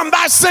 'Son,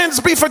 thy sins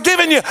be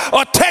forgiven you,'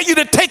 or tell you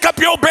to take up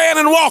your bed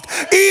and walk?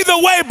 Either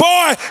way,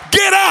 boy,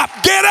 get up,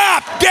 get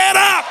up, get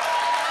up,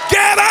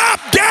 get up,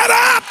 get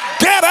up,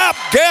 get up,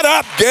 get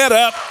up, get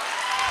up,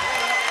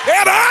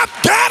 get up,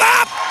 get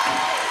up,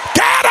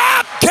 get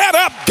up, get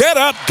up, get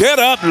up, get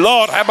up,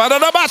 Lord.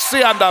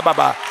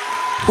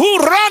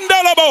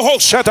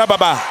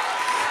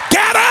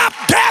 Get up,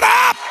 get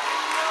up.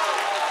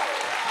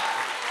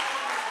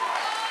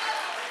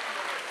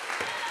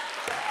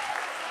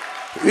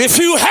 If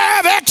you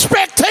have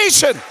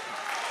expectation,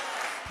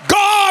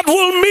 God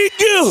will meet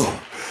you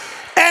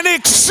and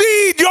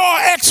exceed your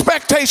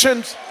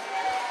expectations.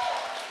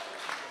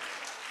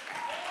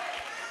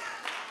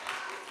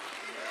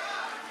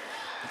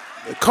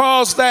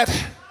 Because that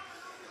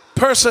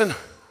person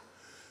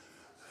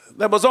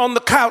that was on the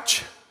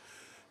couch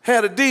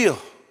had a deal.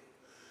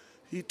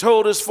 He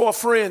told his 4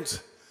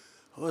 friends,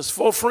 his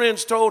 4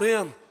 friends told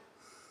him,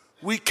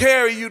 we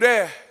carry you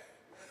there,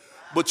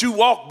 but you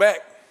walk back.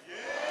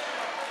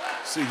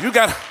 See, you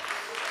got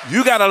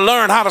to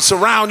learn how to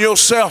surround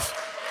yourself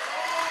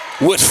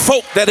with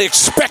folk that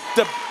expect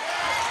the.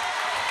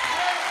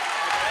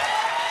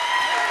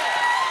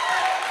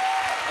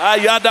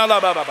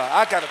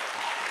 I got it.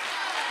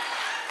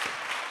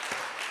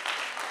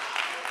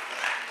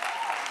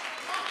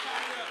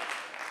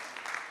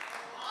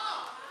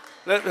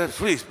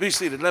 Please be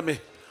seated. Let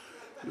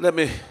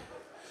me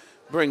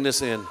bring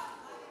this in.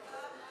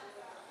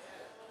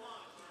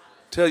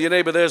 Tell your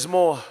neighbor there's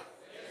more.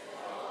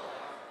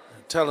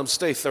 Tell him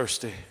stay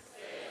thirsty.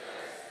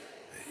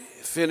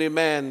 If any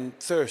man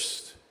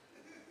thirst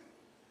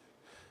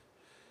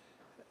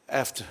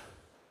after,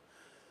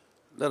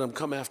 let him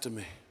come after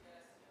me.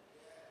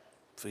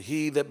 For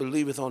he that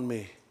believeth on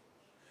me,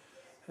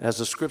 as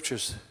the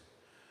scriptures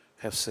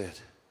have said,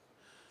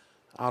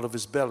 out of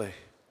his belly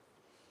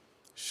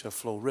shall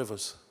flow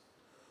rivers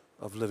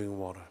of living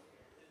water.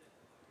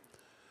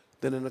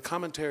 Then in the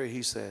commentary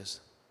he says,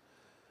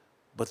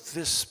 but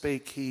this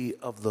spake he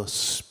of the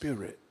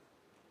Spirit,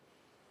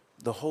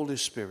 the Holy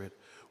Spirit,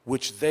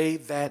 which they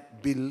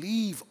that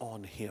believe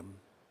on him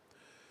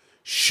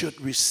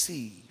should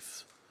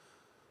receive.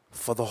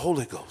 For the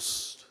Holy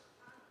Ghost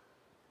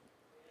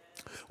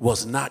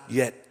was not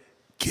yet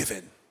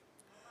given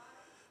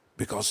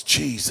because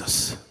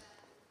Jesus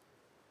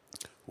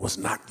was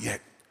not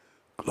yet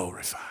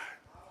glorified.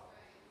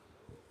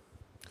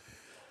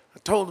 I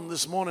told him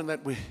this morning that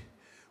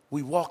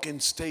we walk in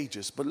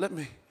stages, but let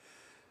me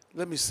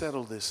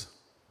settle this.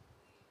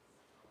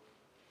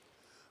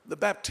 The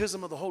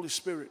baptism of the Holy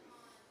Spirit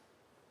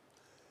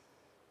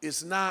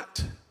is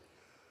not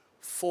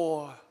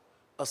for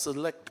a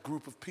select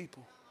group of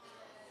people.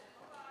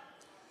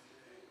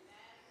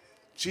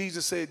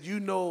 Jesus said, you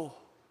know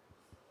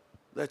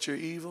that you're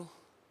evil,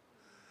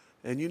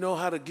 and you know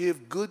how to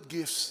give good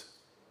gifts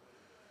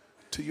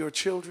to your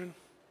children.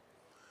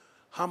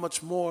 How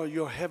much more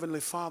your heavenly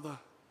Father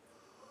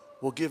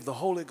will give the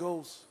Holy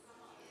Ghost.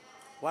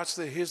 Watch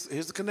this.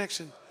 Here's the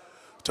connection.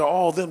 To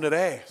all them that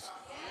ask.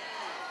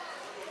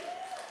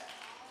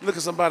 Look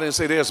at somebody and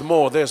say, there's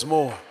more, there's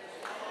more.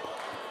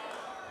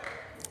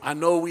 I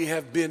know we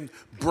have been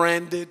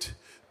branded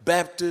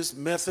Baptist,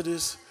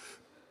 Methodist,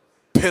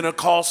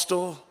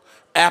 Pentecostal,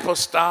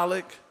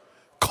 Apostolic,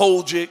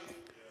 Kojic,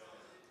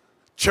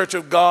 Church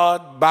of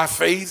God by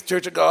faith,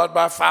 Church of God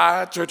by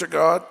fire, Church of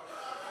God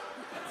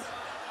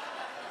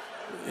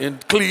in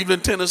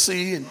Cleveland,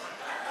 Tennessee, and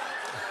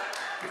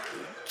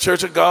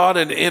Church of God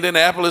in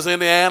Indianapolis,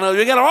 Indiana.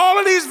 You got all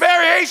of these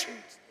variations.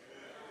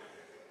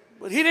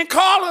 But he didn't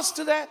call us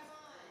to that.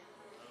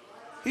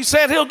 He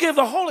said he'll give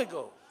the Holy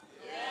Ghost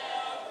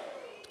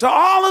to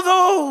all of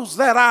those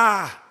that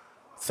are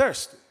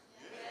thirsty.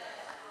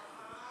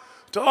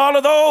 To all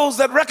of those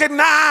that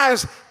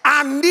recognize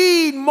I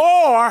need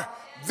more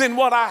than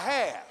what I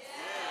have.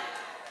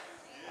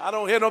 I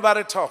don't hear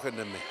nobody talking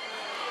to me.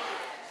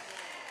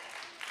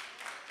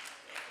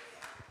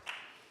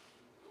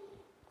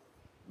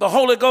 The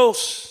Holy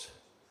Ghost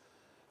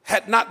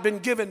had not been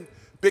given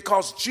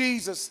because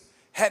Jesus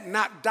had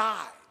not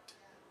died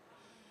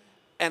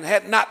and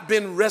had not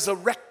been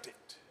resurrected.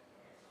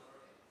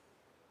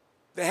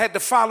 They had to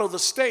follow the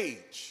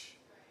stage.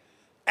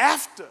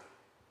 After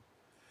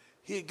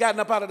he had gotten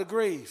up out of the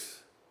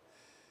grave,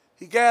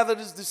 he gathered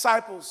his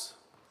disciples,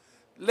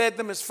 led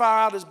them as far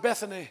out as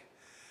Bethany,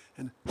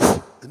 and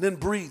then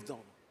breathed on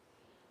them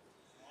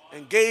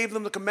and gave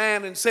them the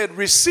command and said,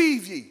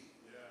 receive ye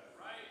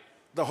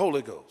the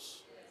Holy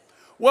Ghost.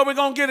 Where are we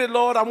going to get it,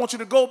 Lord? I want you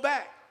to go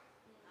back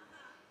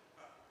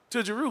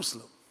to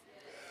Jerusalem.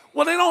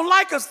 Well, they don't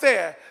like us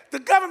there. The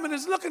government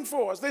is looking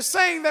for us. They're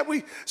saying that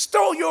we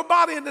stole your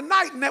body in the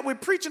night and that we're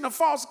preaching a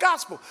false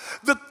gospel.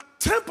 The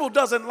temple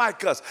doesn't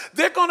like us.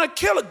 They're going to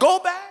kill it. Go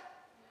back.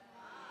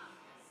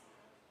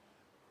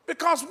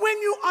 Because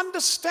when you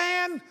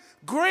understand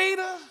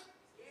greater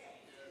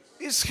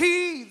is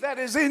he that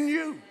is in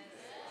you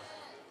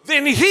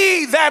than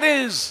he that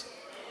is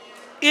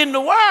in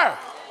the world,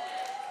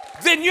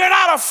 then you're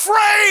not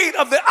afraid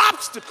of the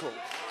obstacles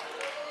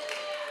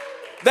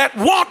that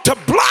want to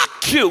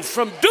block you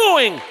from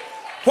doing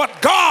what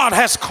God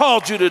has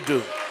called you to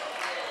do.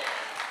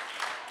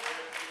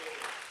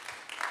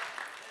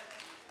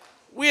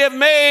 We have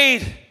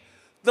made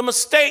the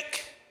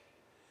mistake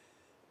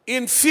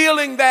in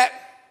feeling that,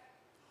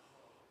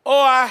 oh,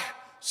 I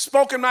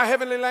spoke in my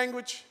heavenly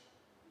language.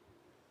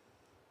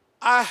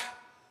 I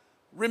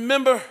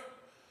remember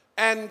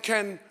and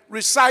can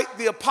recite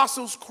the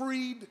Apostles'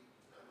 Creed.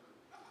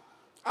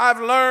 I've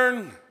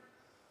learned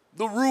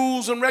the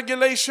rules and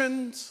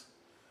regulations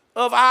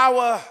of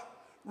our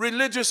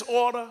religious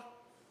order.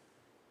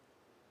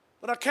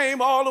 But I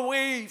came all the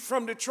way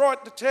from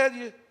Detroit to tell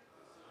you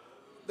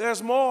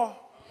there's more.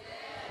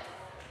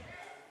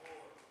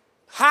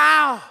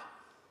 How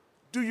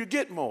do you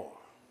get more?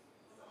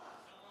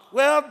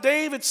 Well,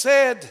 David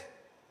said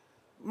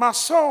My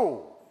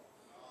soul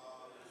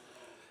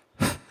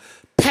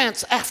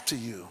pants after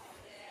you,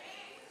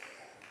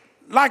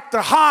 like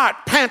the hart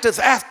panteth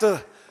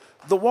after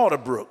the water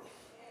brook.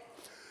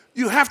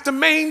 You have to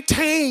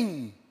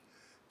maintain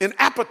an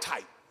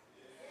appetite.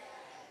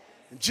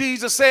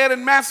 Jesus said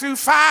in Matthew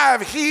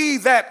 5, he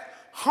that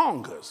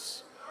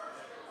hungers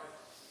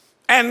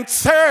and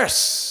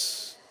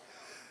thirsts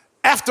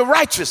after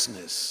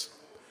righteousness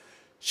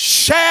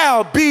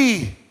shall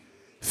be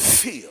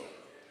filled.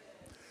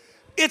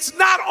 It's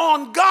not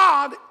on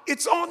God,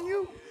 it's on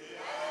you.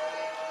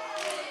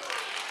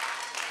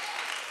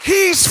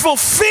 He's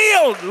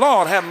fulfilled.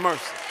 Lord, have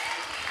mercy.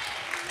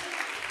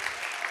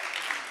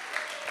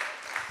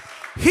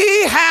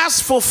 He has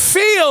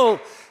fulfilled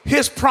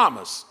his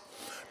promise.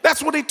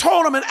 That's what he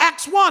told him in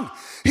Acts 1.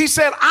 He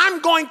said,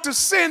 I'm going to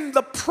send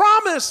the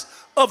promise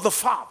of the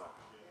Father.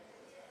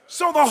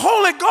 So the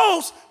Holy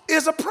Ghost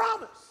is a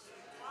promise.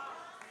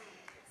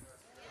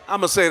 I'm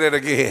going to say that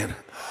again.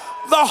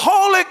 The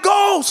Holy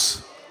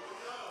Ghost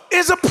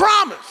is a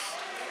promise.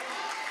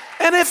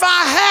 And if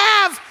I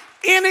have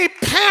any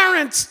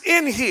parents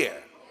in here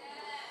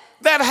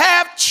that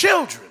have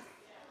children,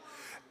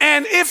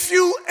 and if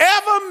you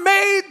ever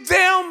made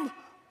them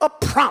a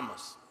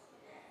promise,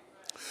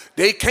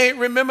 they can't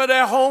remember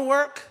their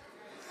homework,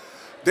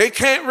 they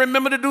can't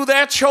remember to do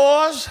their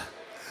chores,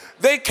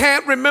 they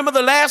can't remember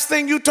the last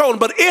thing you told them,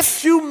 but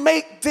if you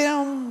make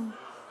them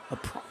a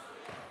promise,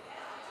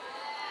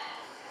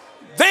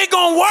 they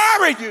gonna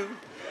worry you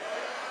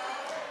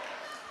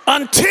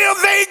until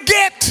they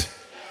get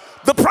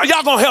the promise.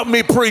 Y'all gonna help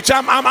me preach.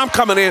 I'm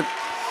coming in.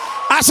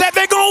 I said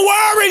they're gonna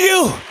worry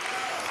you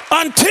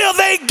until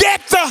they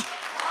get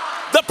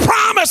the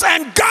promise.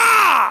 And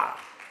God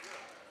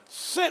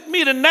sent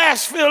me to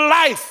Nashville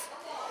Life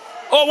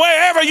or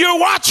wherever you're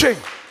watching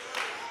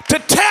to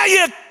tell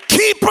you,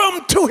 keep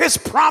him to his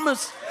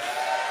promise.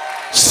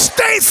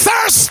 Stay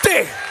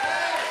thirsty.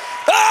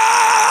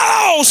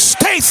 Oh,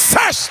 stay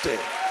thirsty.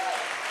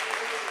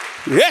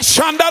 Yes,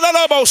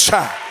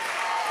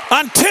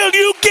 until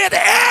you get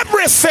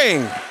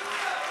everything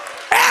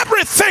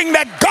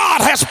that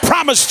God has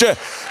promised you.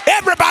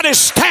 Everybody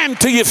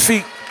stand to your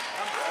feet.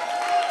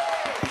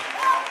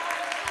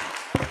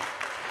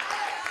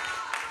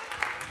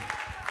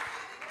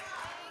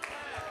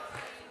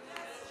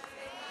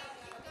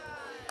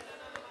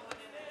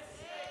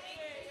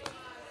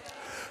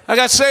 I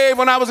got saved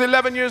when I was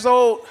 11 years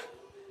old.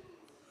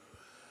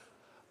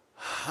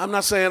 I'm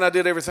not saying I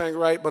did everything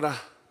right, but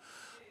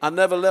I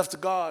never left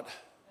God.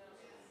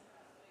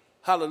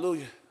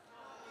 Hallelujah.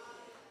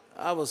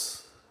 I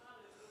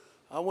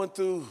went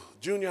through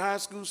junior high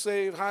school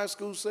saved, high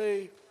school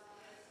saved.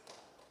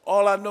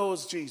 All I know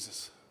is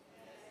Jesus.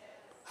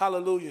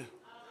 Hallelujah.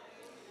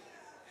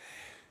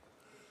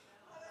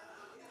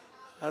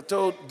 I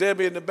told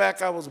Debbie in the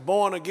back I was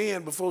born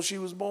again before she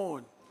was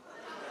born.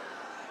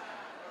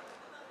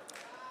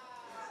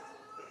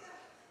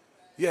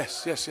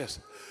 Yes, yes, yes.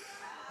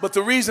 But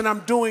the reason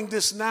I'm doing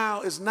this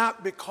now is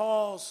not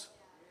because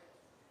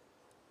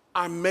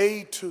I'm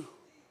made to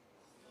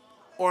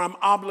or I'm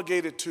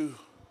obligated to.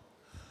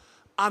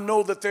 I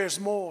know that there's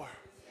more.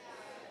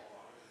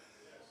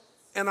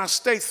 And I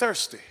stay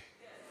thirsty.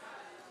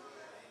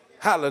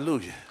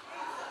 Hallelujah.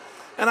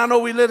 And I know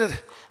we lit it.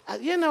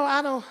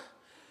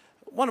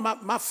 One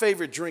of my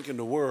favorite drink in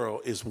the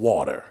world is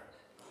water.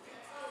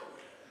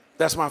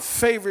 That's my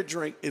favorite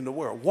drink in the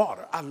world,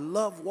 water. I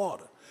love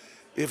water.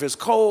 If it's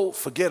cold,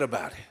 forget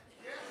about it.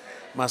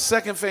 My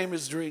second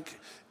favorite drink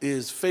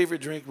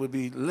would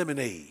be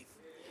lemonade.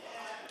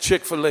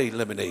 Chick-fil-A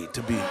lemonade,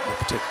 to be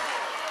particular.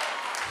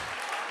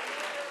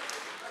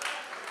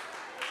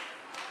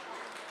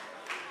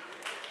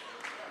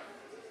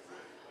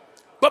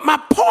 But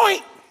my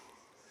point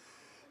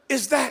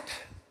is that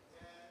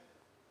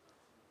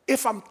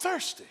if I'm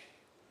thirsty,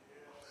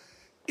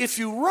 if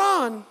you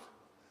run,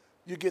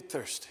 you get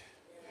thirsty.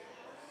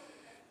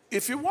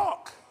 If you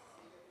walk,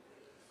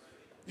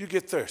 you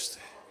get thirsty.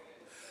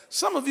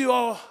 Some of you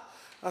all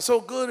are so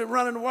good at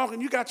running and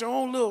walking, you got your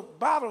own little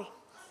bottle.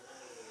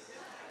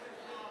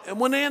 And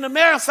when they're in a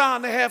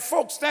marathon, they have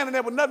folks standing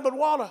there with nothing but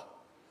water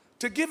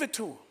to give it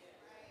to them.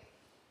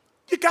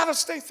 You got to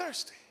stay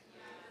thirsty.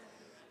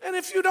 And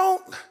if you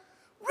don't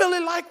really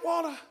like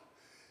water,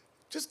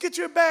 just get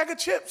you a bag of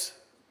chips.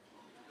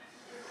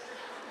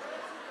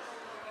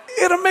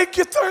 It'll make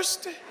you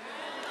thirsty.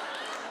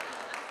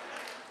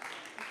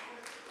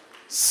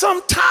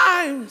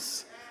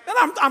 Sometimes,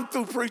 and I'm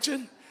through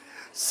preaching,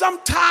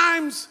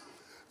 sometimes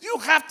you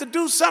have to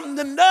do something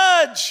to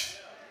nudge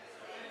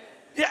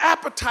your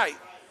appetite.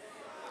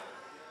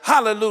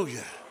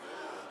 Hallelujah.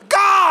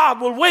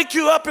 God will wake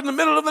you up in the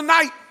middle of the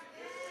night.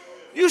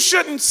 You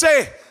shouldn't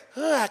say,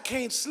 I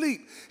can't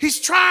sleep. He's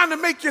trying to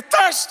make you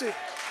thirsty.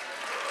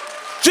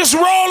 Just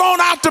roll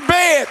on out to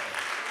bed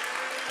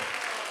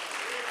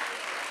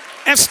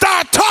and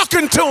start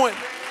talking to him.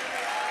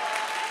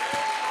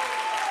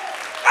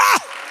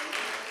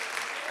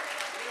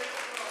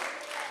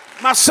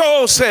 My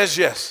soul says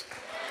yes.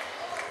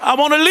 I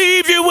want to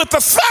leave you with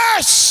the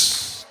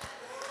thirst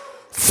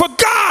for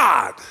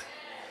God.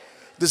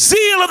 The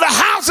zeal of the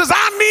house is,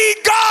 I need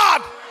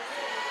God.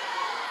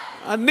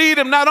 I need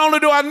him. Not only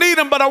do I need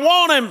him, but I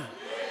want him.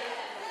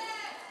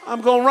 I'm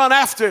going to run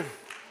after him.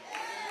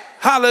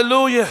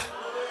 Hallelujah.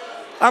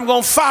 I'm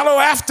going to follow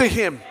after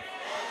him.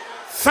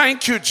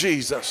 Thank you,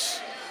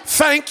 Jesus.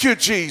 Thank you,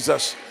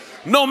 Jesus.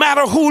 No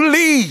matter who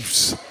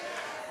leaves,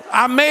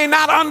 I may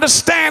not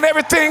understand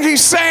everything he's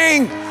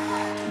saying,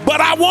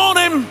 but I want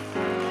him.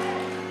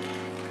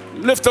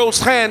 Lift those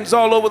hands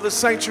all over the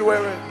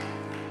sanctuary.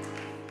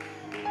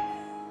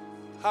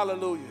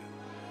 Hallelujah.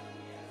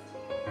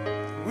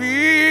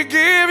 We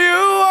give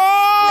you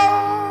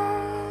all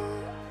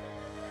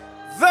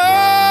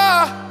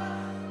the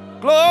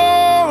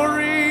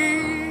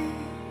glory.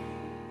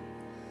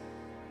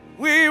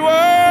 We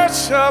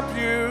worship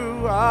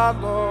you, our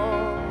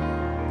Lord.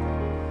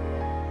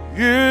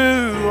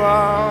 You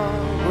are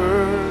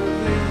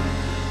worthy.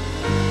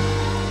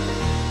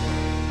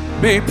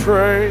 Be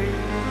praised.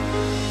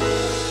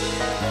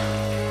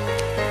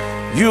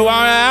 You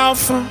are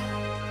Alpha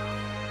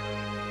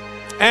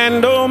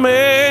and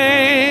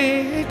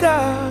Omega.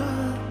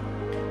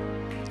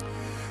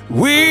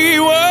 We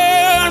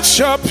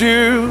worship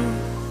you,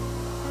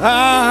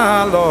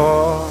 our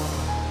Lord.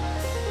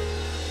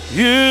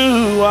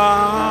 You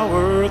are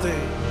worthy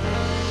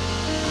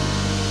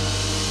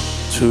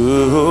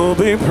to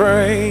be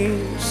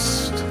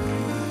praised.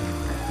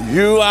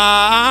 You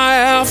are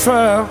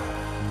Alpha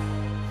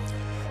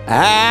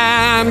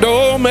and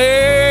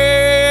Omega.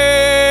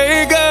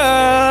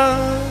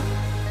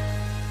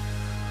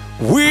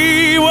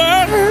 We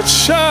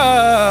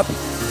worship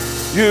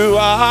you,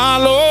 our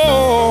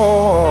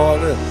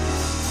Lord.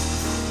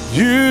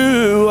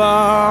 You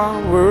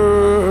are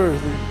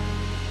worthy.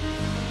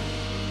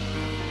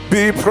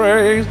 Be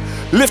praised.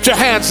 Lift your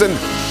hands and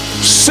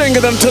sing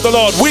it unto the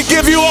Lord. We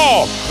give you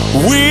all.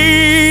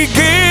 We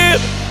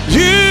give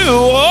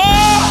you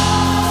all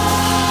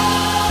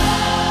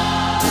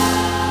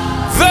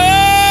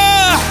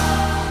the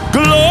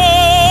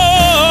glory.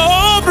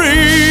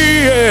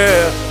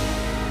 Yeah.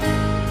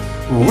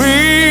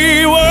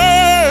 We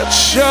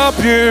worship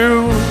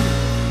you,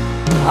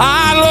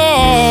 our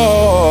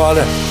Lord.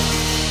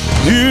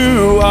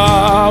 You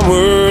are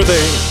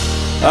worthy.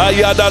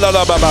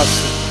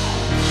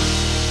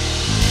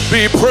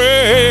 Be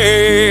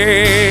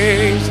praised.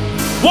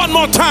 One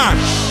more time.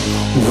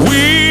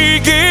 We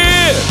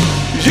give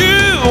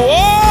you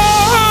all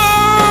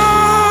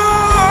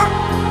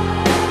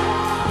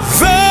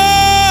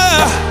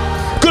the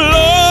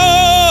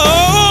glory.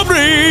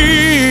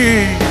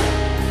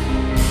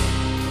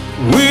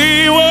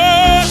 We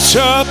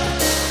worship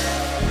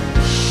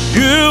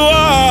you,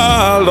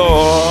 our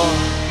Lord.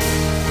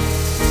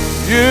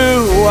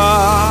 You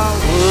are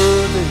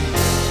worthy.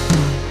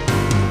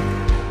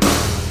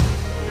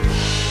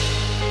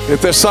 If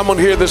there's someone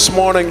here this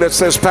morning that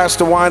says,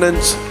 Pastor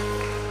Winans,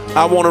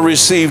 I want to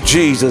receive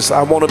Jesus,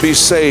 I want to be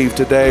saved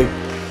today,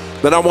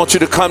 then I want you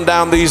to come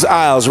down these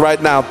aisles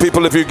right now.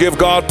 People, if you give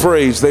God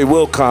praise, they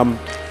will come.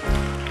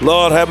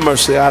 Lord, have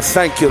mercy. I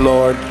thank you,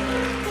 Lord.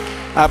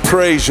 I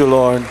praise you,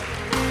 Lord.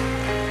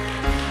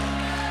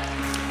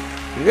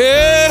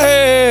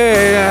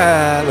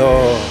 Yeah,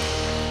 Lord.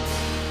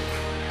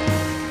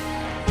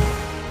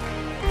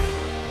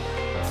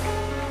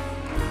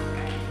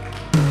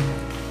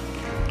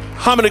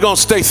 How many gonna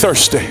stay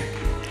thirsty?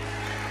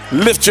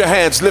 Lift your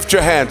hands, lift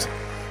your hands.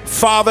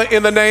 Father,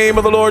 in the name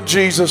of the Lord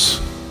Jesus,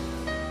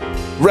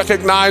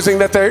 recognizing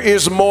that there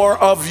is more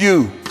of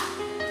you,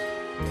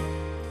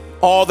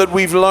 all that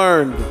we've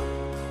learned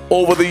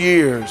over the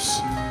years,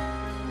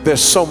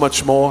 there's so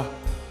much more.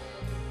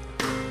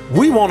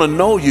 We want to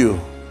know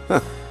you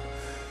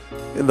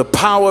in the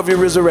power of your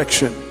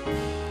resurrection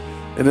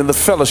and in the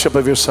fellowship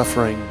of your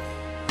suffering.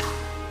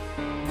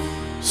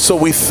 So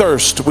we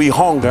thirst, we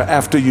hunger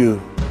after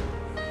you.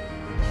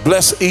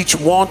 Bless each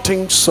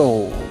wanting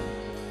soul.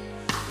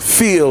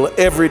 Fill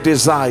every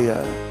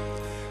desire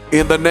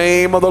in the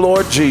name of the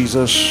Lord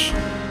Jesus.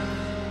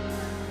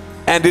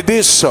 And it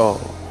is so.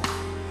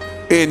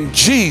 In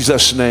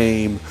Jesus'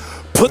 name,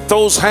 put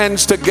those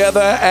hands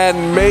together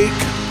and make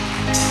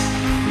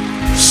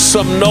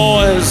some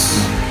noise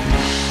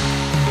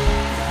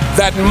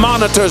that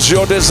monitors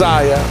your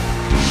desire.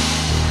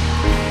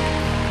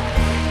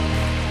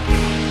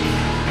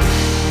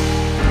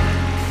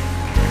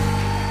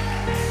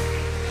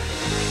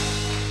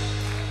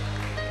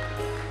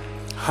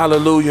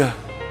 Hallelujah.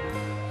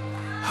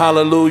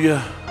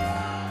 Hallelujah.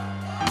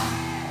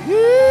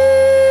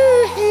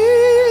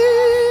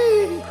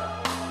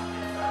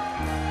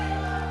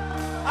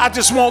 I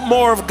just want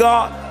more of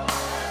God.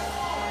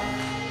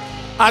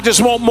 I just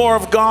want more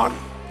of God.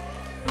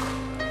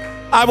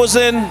 I was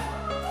in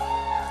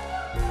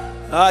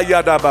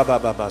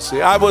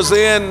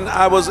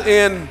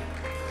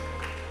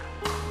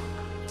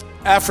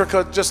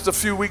Africa just a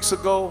few weeks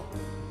ago.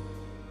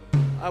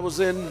 I was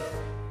in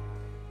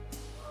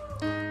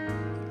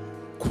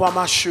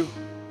Kwamashu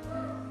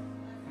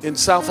in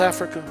South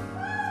Africa,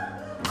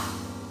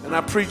 and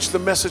I preached the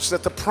message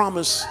that the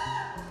promise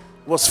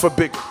was for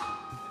big.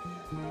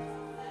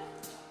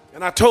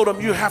 And I told him,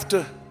 you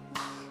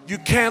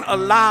can't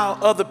allow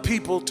other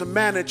people to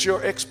manage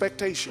your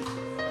expectation.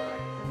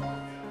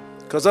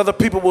 Because other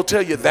people will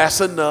tell you, that's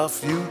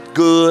enough, you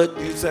good.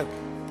 You said,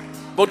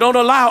 but don't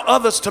allow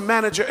others to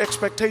manage your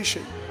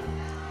expectation.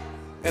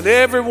 And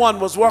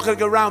everyone was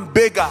walking around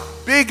bigger.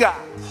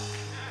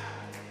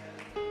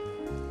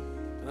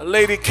 And a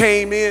lady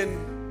came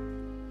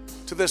in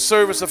to this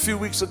service a few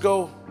weeks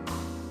ago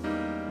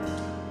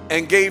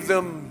and gave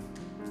them,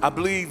 I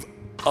believe,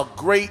 a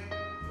great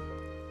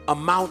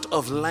amount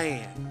of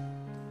land.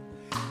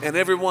 And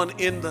everyone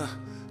in the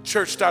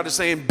church started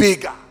saying,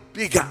 bigger.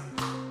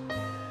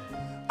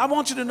 I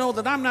want you to know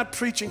that I'm not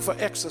preaching for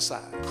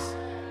exercise.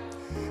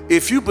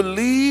 If you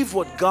believe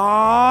what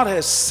God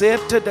has said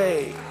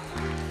today,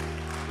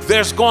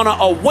 there's going to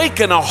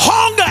awaken a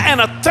hunger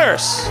and a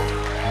thirst.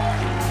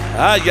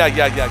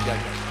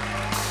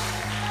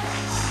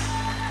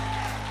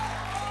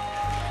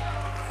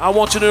 I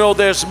want you to know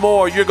there's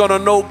more. You're going to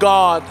know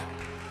God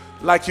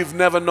like you've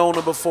never known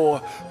him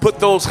before. Put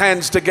those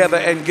hands together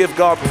and give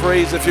God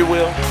praise, if you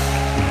will.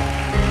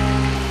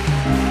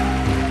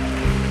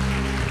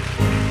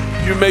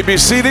 You may be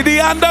seated.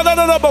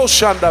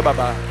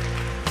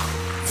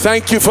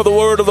 Thank you for the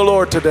word of the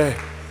Lord today.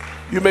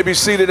 You may be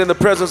seated in the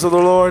presence of the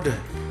Lord.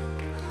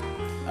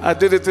 I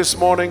did it this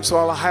morning, so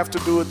I'll have to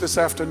do it this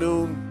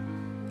afternoon.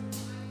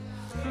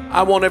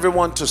 I want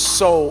everyone to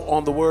sow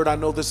on the word. I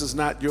know this is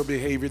not your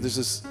behavior. This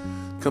is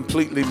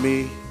completely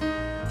me.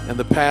 And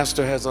the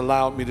pastor has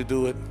allowed me to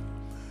do it.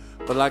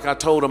 But like I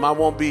told him, I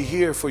won't be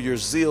here for your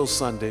Zeal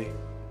Sunday.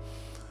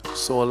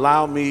 So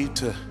allow me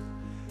to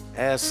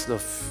ask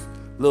the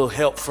little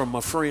help from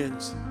my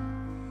friends.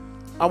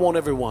 I want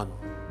everyone.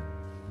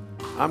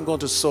 I'm going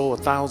to sow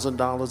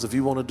 $1,000. If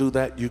you want to do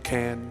that, you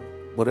can.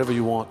 Whatever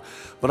you want.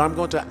 But I'm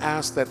going to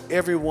ask that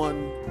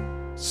everyone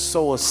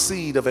sow a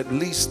seed of at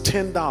least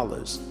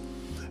 $10.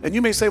 And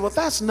you may say, well,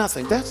 that's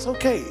nothing. That's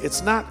okay.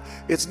 It's not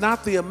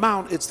the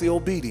amount, it's the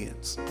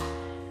obedience.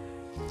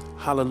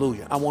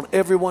 Hallelujah. I want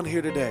everyone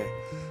here today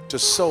to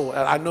sow.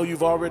 I know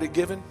you've already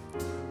given.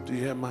 Do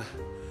you have my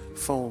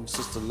phone?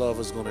 Sister Love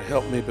is going to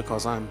help me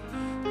because I'm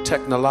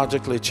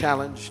technologically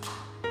challenged.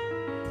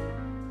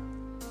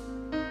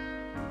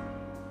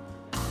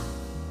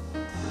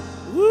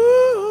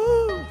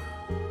 Woo,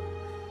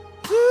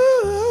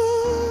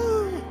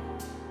 woo,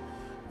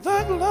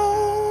 the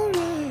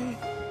glory.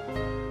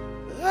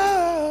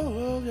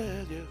 Oh,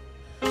 yeah, yeah.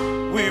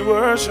 We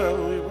worship.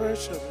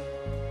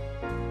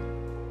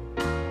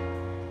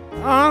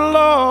 Our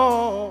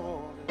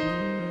Lord.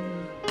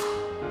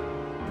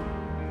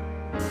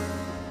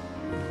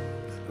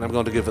 And I'm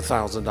going to give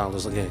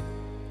 $1,000 again.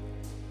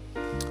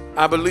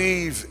 I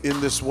believe in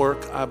this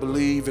work. I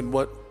believe in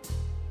what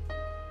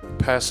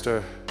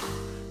Pastor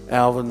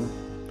Alvin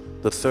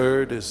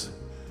III is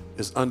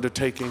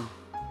undertaking.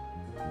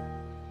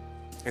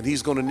 And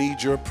he's going to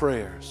need your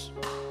prayers.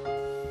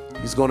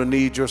 He's going to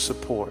need your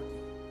support.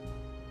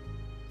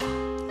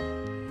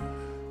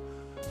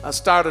 I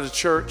started a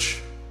church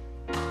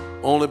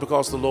only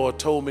because the Lord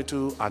told me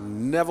to. I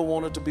never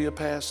wanted to be a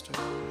pastor.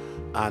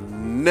 I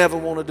never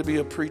wanted to be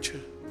a preacher.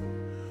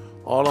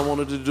 All I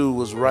wanted to do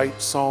was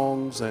write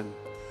songs and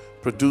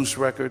produce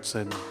records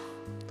and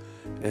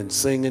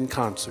sing in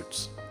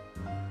concerts.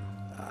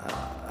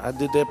 I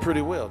did that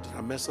pretty well. Did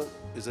I mess up?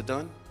 Is it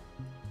done?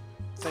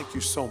 Thank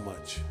you so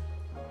much.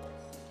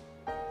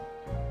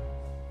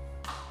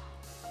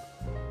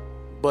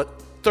 But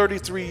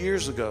 33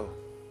 years ago,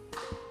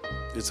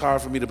 it's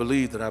hard for me to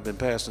believe that I've been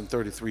pastoring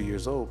 33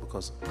 years old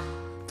because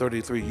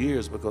 33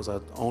 years because I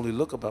only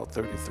look about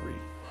 33.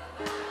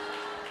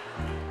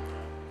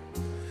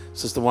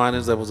 Sister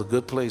Winans, that was a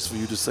good place for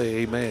you to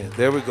say amen.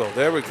 There we go.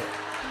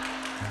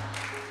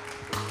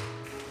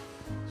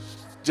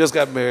 Just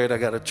got married. I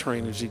got a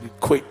trainer. She could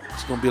quick.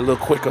 It's going to be a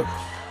little quicker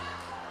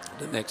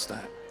the next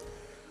time.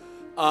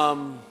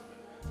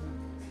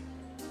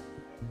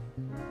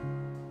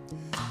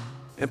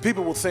 And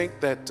people will think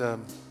that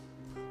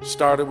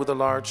started with a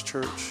large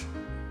church.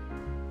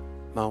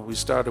 No, we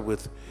started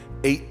with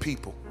 8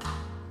 people,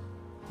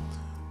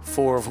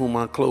 4 of whom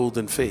I clothed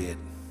and fed.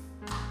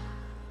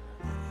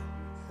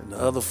 And the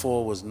other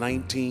 4 was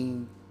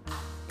 19,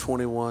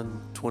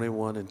 21,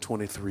 21, and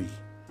 23.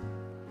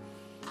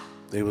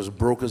 They was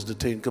broke as the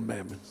 10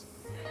 Commandments.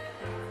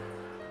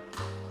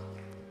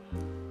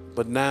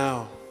 But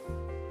now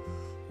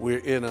we're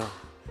in an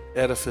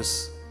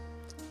edifice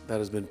that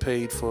has been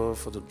paid for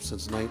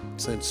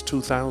since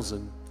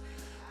 2000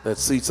 that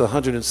seats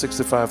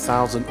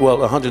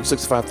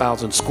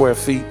 165,000 square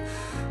feet,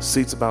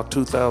 seats about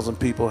 2,000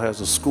 people,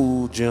 has a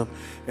school, gym,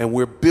 and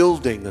we're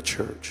building a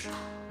church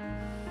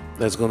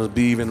that's going to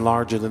be even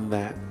larger than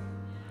that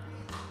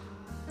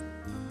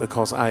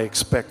because I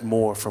expect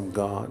more from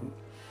God.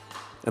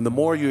 And the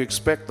more you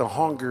expect, the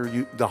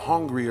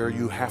hungrier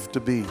you have to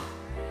be.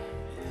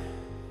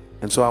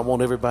 And so I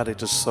want everybody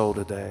to sow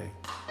today.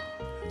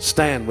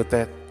 Stand with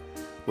that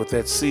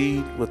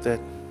seed,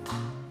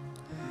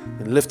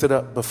 and lift it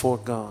up before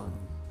God.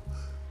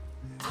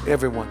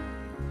 Everyone.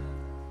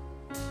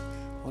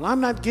 Well,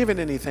 I'm not giving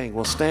anything.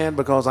 Well, stand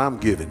because I'm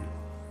giving.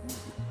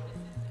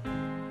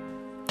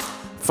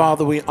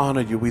 Father, we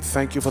honor you. We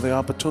thank you for the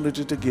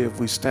opportunity to give.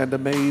 We stand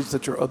amazed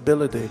at your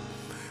ability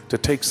to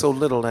take so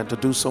little and to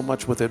do so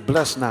much with it.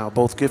 Bless now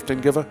both gift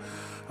and giver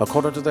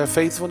according to their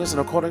faithfulness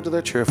and according to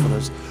their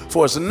cheerfulness.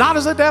 For it's not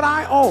as a debt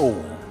I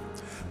owe,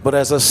 but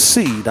as a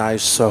seed I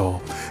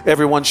sow.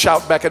 Everyone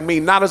shout back at me,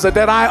 not as a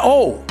debt I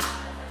owe,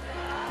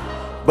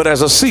 but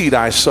as a seed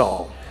I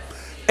sow.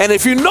 And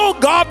if you know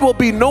God will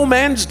be no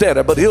man's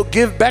debtor, but he'll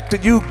give back to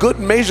you good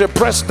measure,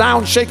 pressed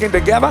down, shaking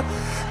together,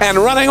 and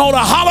running over,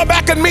 holler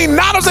back at me,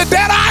 not as a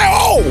debt I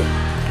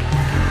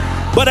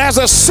owe, but as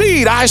a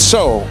seed I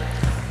sow.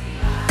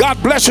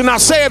 God bless you. Now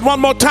say it one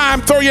more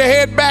time. Throw your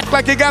head back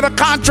like you got a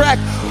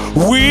contract.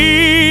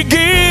 We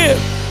give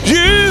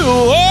you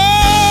all.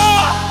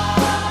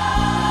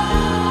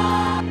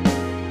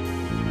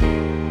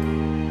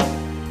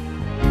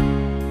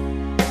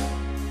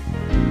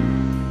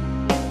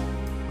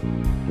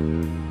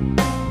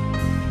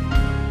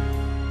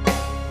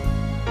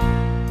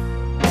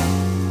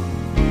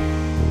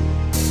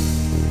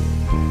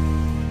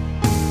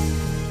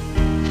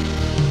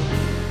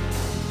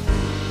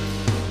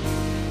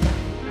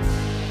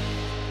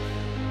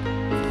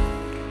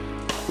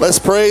 Let's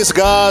praise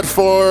God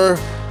for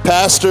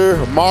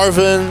Pastor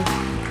Marvin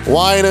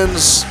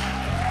Winans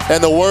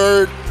and the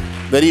word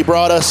that he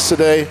brought us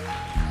today.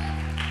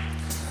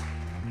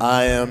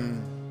 I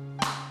am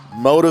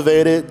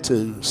motivated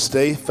to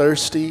stay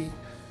thirsty,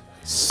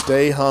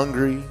 stay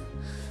hungry,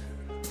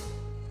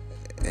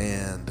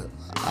 and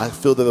I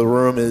feel that the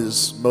room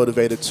is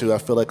motivated too. I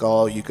feel like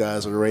all you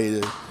guys are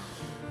ready to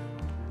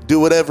do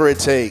whatever it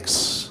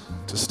takes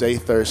to stay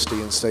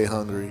thirsty and stay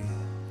hungry.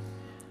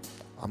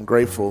 I'm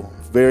grateful,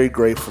 very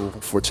grateful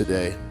for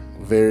today.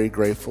 Very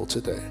grateful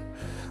today.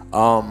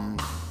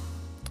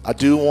 I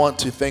do want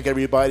to thank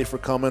everybody for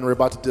coming. We're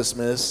about to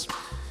dismiss.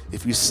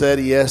 If you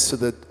said yes to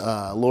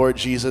the Lord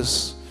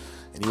Jesus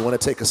and you want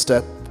to take a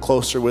step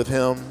closer with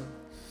him,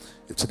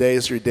 if today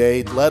is your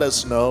day, let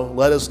us know.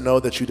 Let us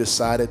know that you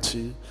decided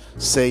to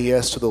say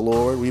yes to the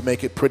Lord. We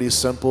make it pretty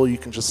simple. You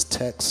can just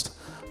text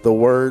the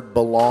word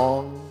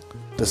belong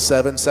to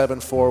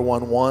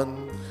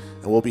 77411.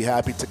 And we'll be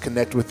happy to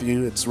connect with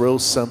you. It's real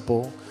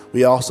simple.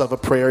 We also have a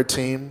prayer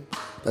team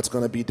that's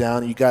going to be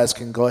down. You guys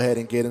can go ahead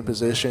and get in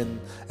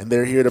position, and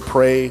they're here to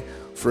pray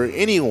for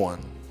anyone.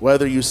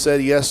 Whether you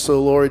said yes to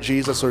the Lord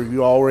Jesus or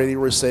you already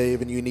were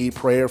saved and you need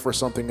prayer for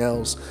something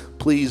else,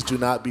 please do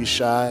not be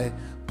shy.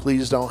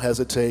 Please don't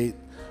hesitate.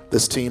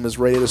 This team is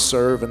ready to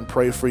serve and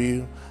pray for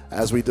you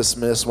as we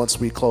dismiss once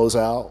we close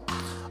out.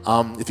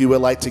 If you would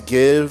like to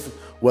give,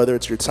 whether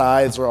it's your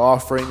tithes or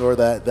offering or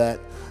that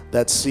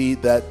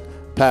seed that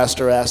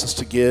Pastor asked us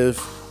to give.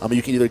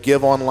 You can either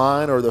give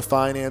online or the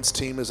finance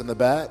team is in the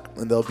back,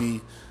 and they'll be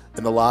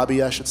in the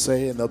lobby, I should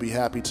say, and they'll be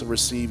happy to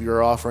receive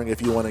your offering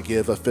if you want to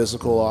give a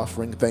physical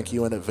offering. Thank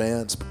you in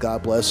advance.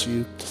 God bless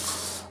you.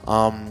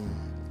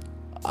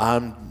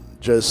 I'm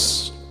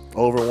just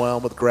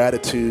overwhelmed with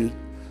gratitude.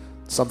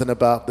 Something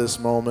about this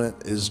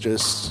moment is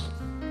just,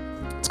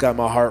 it's got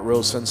my heart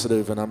real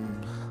sensitive, and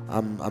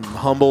I'm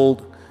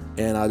humbled,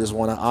 and I just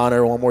want to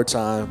honor one more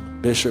time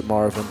Bishop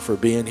Marvin for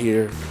being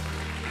here.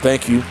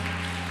 Thank you.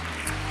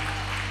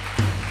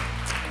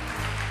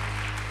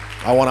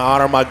 I want to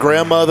honor my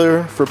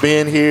grandmother for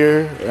being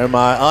here and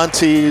my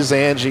aunties,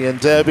 Angie and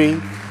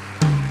Debbie.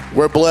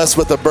 We're blessed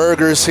with the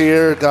burgers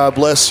here. God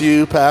bless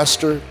you,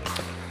 Pastor.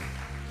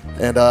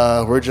 And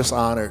we're just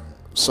honored.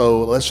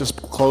 So let's just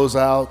close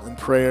out in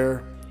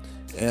prayer.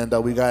 And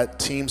we got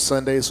Team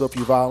Sunday, so if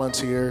you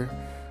volunteer,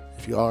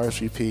 if you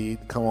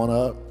RSVP, come on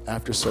up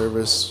after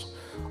service.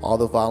 All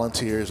the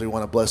volunteers, we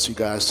want to bless you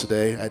guys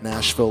today at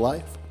Nashville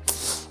Life.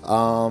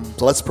 So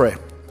let's pray.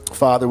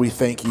 Father, we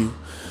thank you.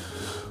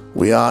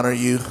 We honor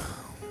you.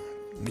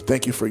 We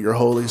thank you for your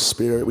Holy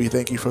Spirit. We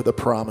thank you for the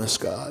promise,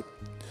 God.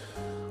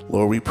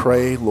 Lord, we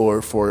pray,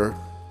 Lord, for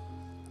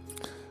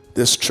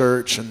this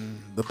church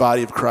and the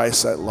body of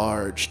Christ at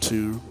large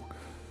to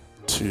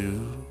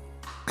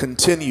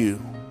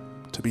continue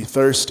to be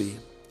thirsty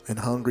and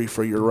hungry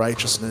for your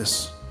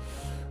righteousness,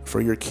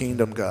 for your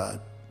kingdom, God.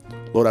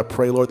 Lord, I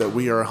pray, Lord, that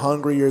we are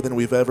hungrier than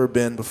we've ever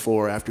been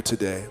before after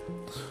today.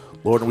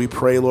 Lord, and we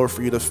pray, Lord,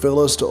 for you to fill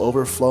us to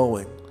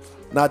overflowing,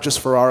 not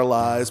just for our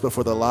lives, but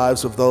for the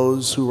lives of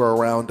those who are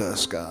around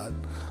us, God.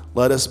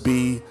 Let us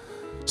be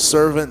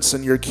servants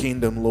in your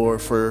kingdom,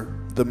 Lord, for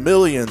the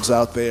millions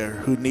out there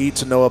who need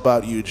to know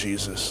about you,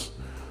 Jesus.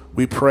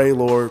 We pray,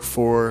 Lord,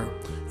 for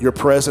your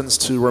presence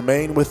to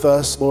remain with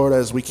us, Lord,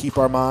 as we keep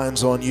our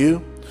minds on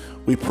you.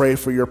 We pray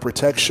for your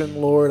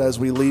protection, Lord, as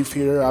we leave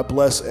here. I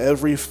bless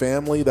every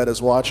family that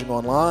is watching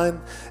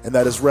online and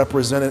that is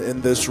represented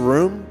in this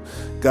room.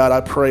 God, I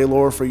pray,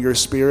 Lord, for your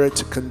Spirit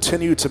to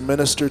continue to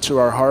minister to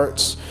our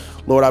hearts.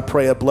 Lord, I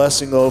pray a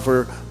blessing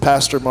over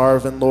Pastor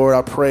Marvin. Lord,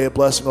 I pray a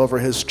blessing over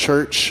his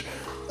church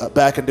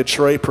back in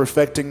Detroit,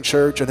 Perfecting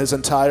Church, and his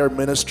entire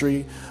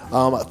ministry.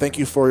 Thank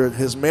you for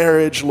his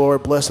marriage,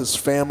 Lord. Bless his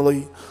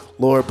family.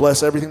 Lord,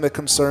 bless everything that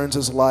concerns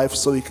his life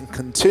so he can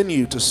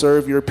continue to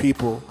serve your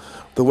people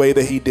the way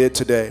that he did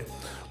today.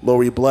 Lord,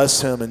 we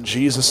bless him in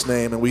Jesus'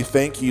 name, and we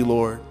thank you,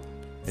 Lord.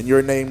 In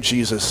your name,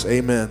 Jesus,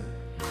 amen.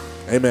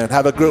 Amen.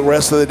 Have a good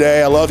rest of the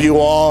day. I love you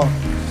all.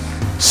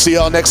 See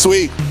y'all next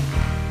week.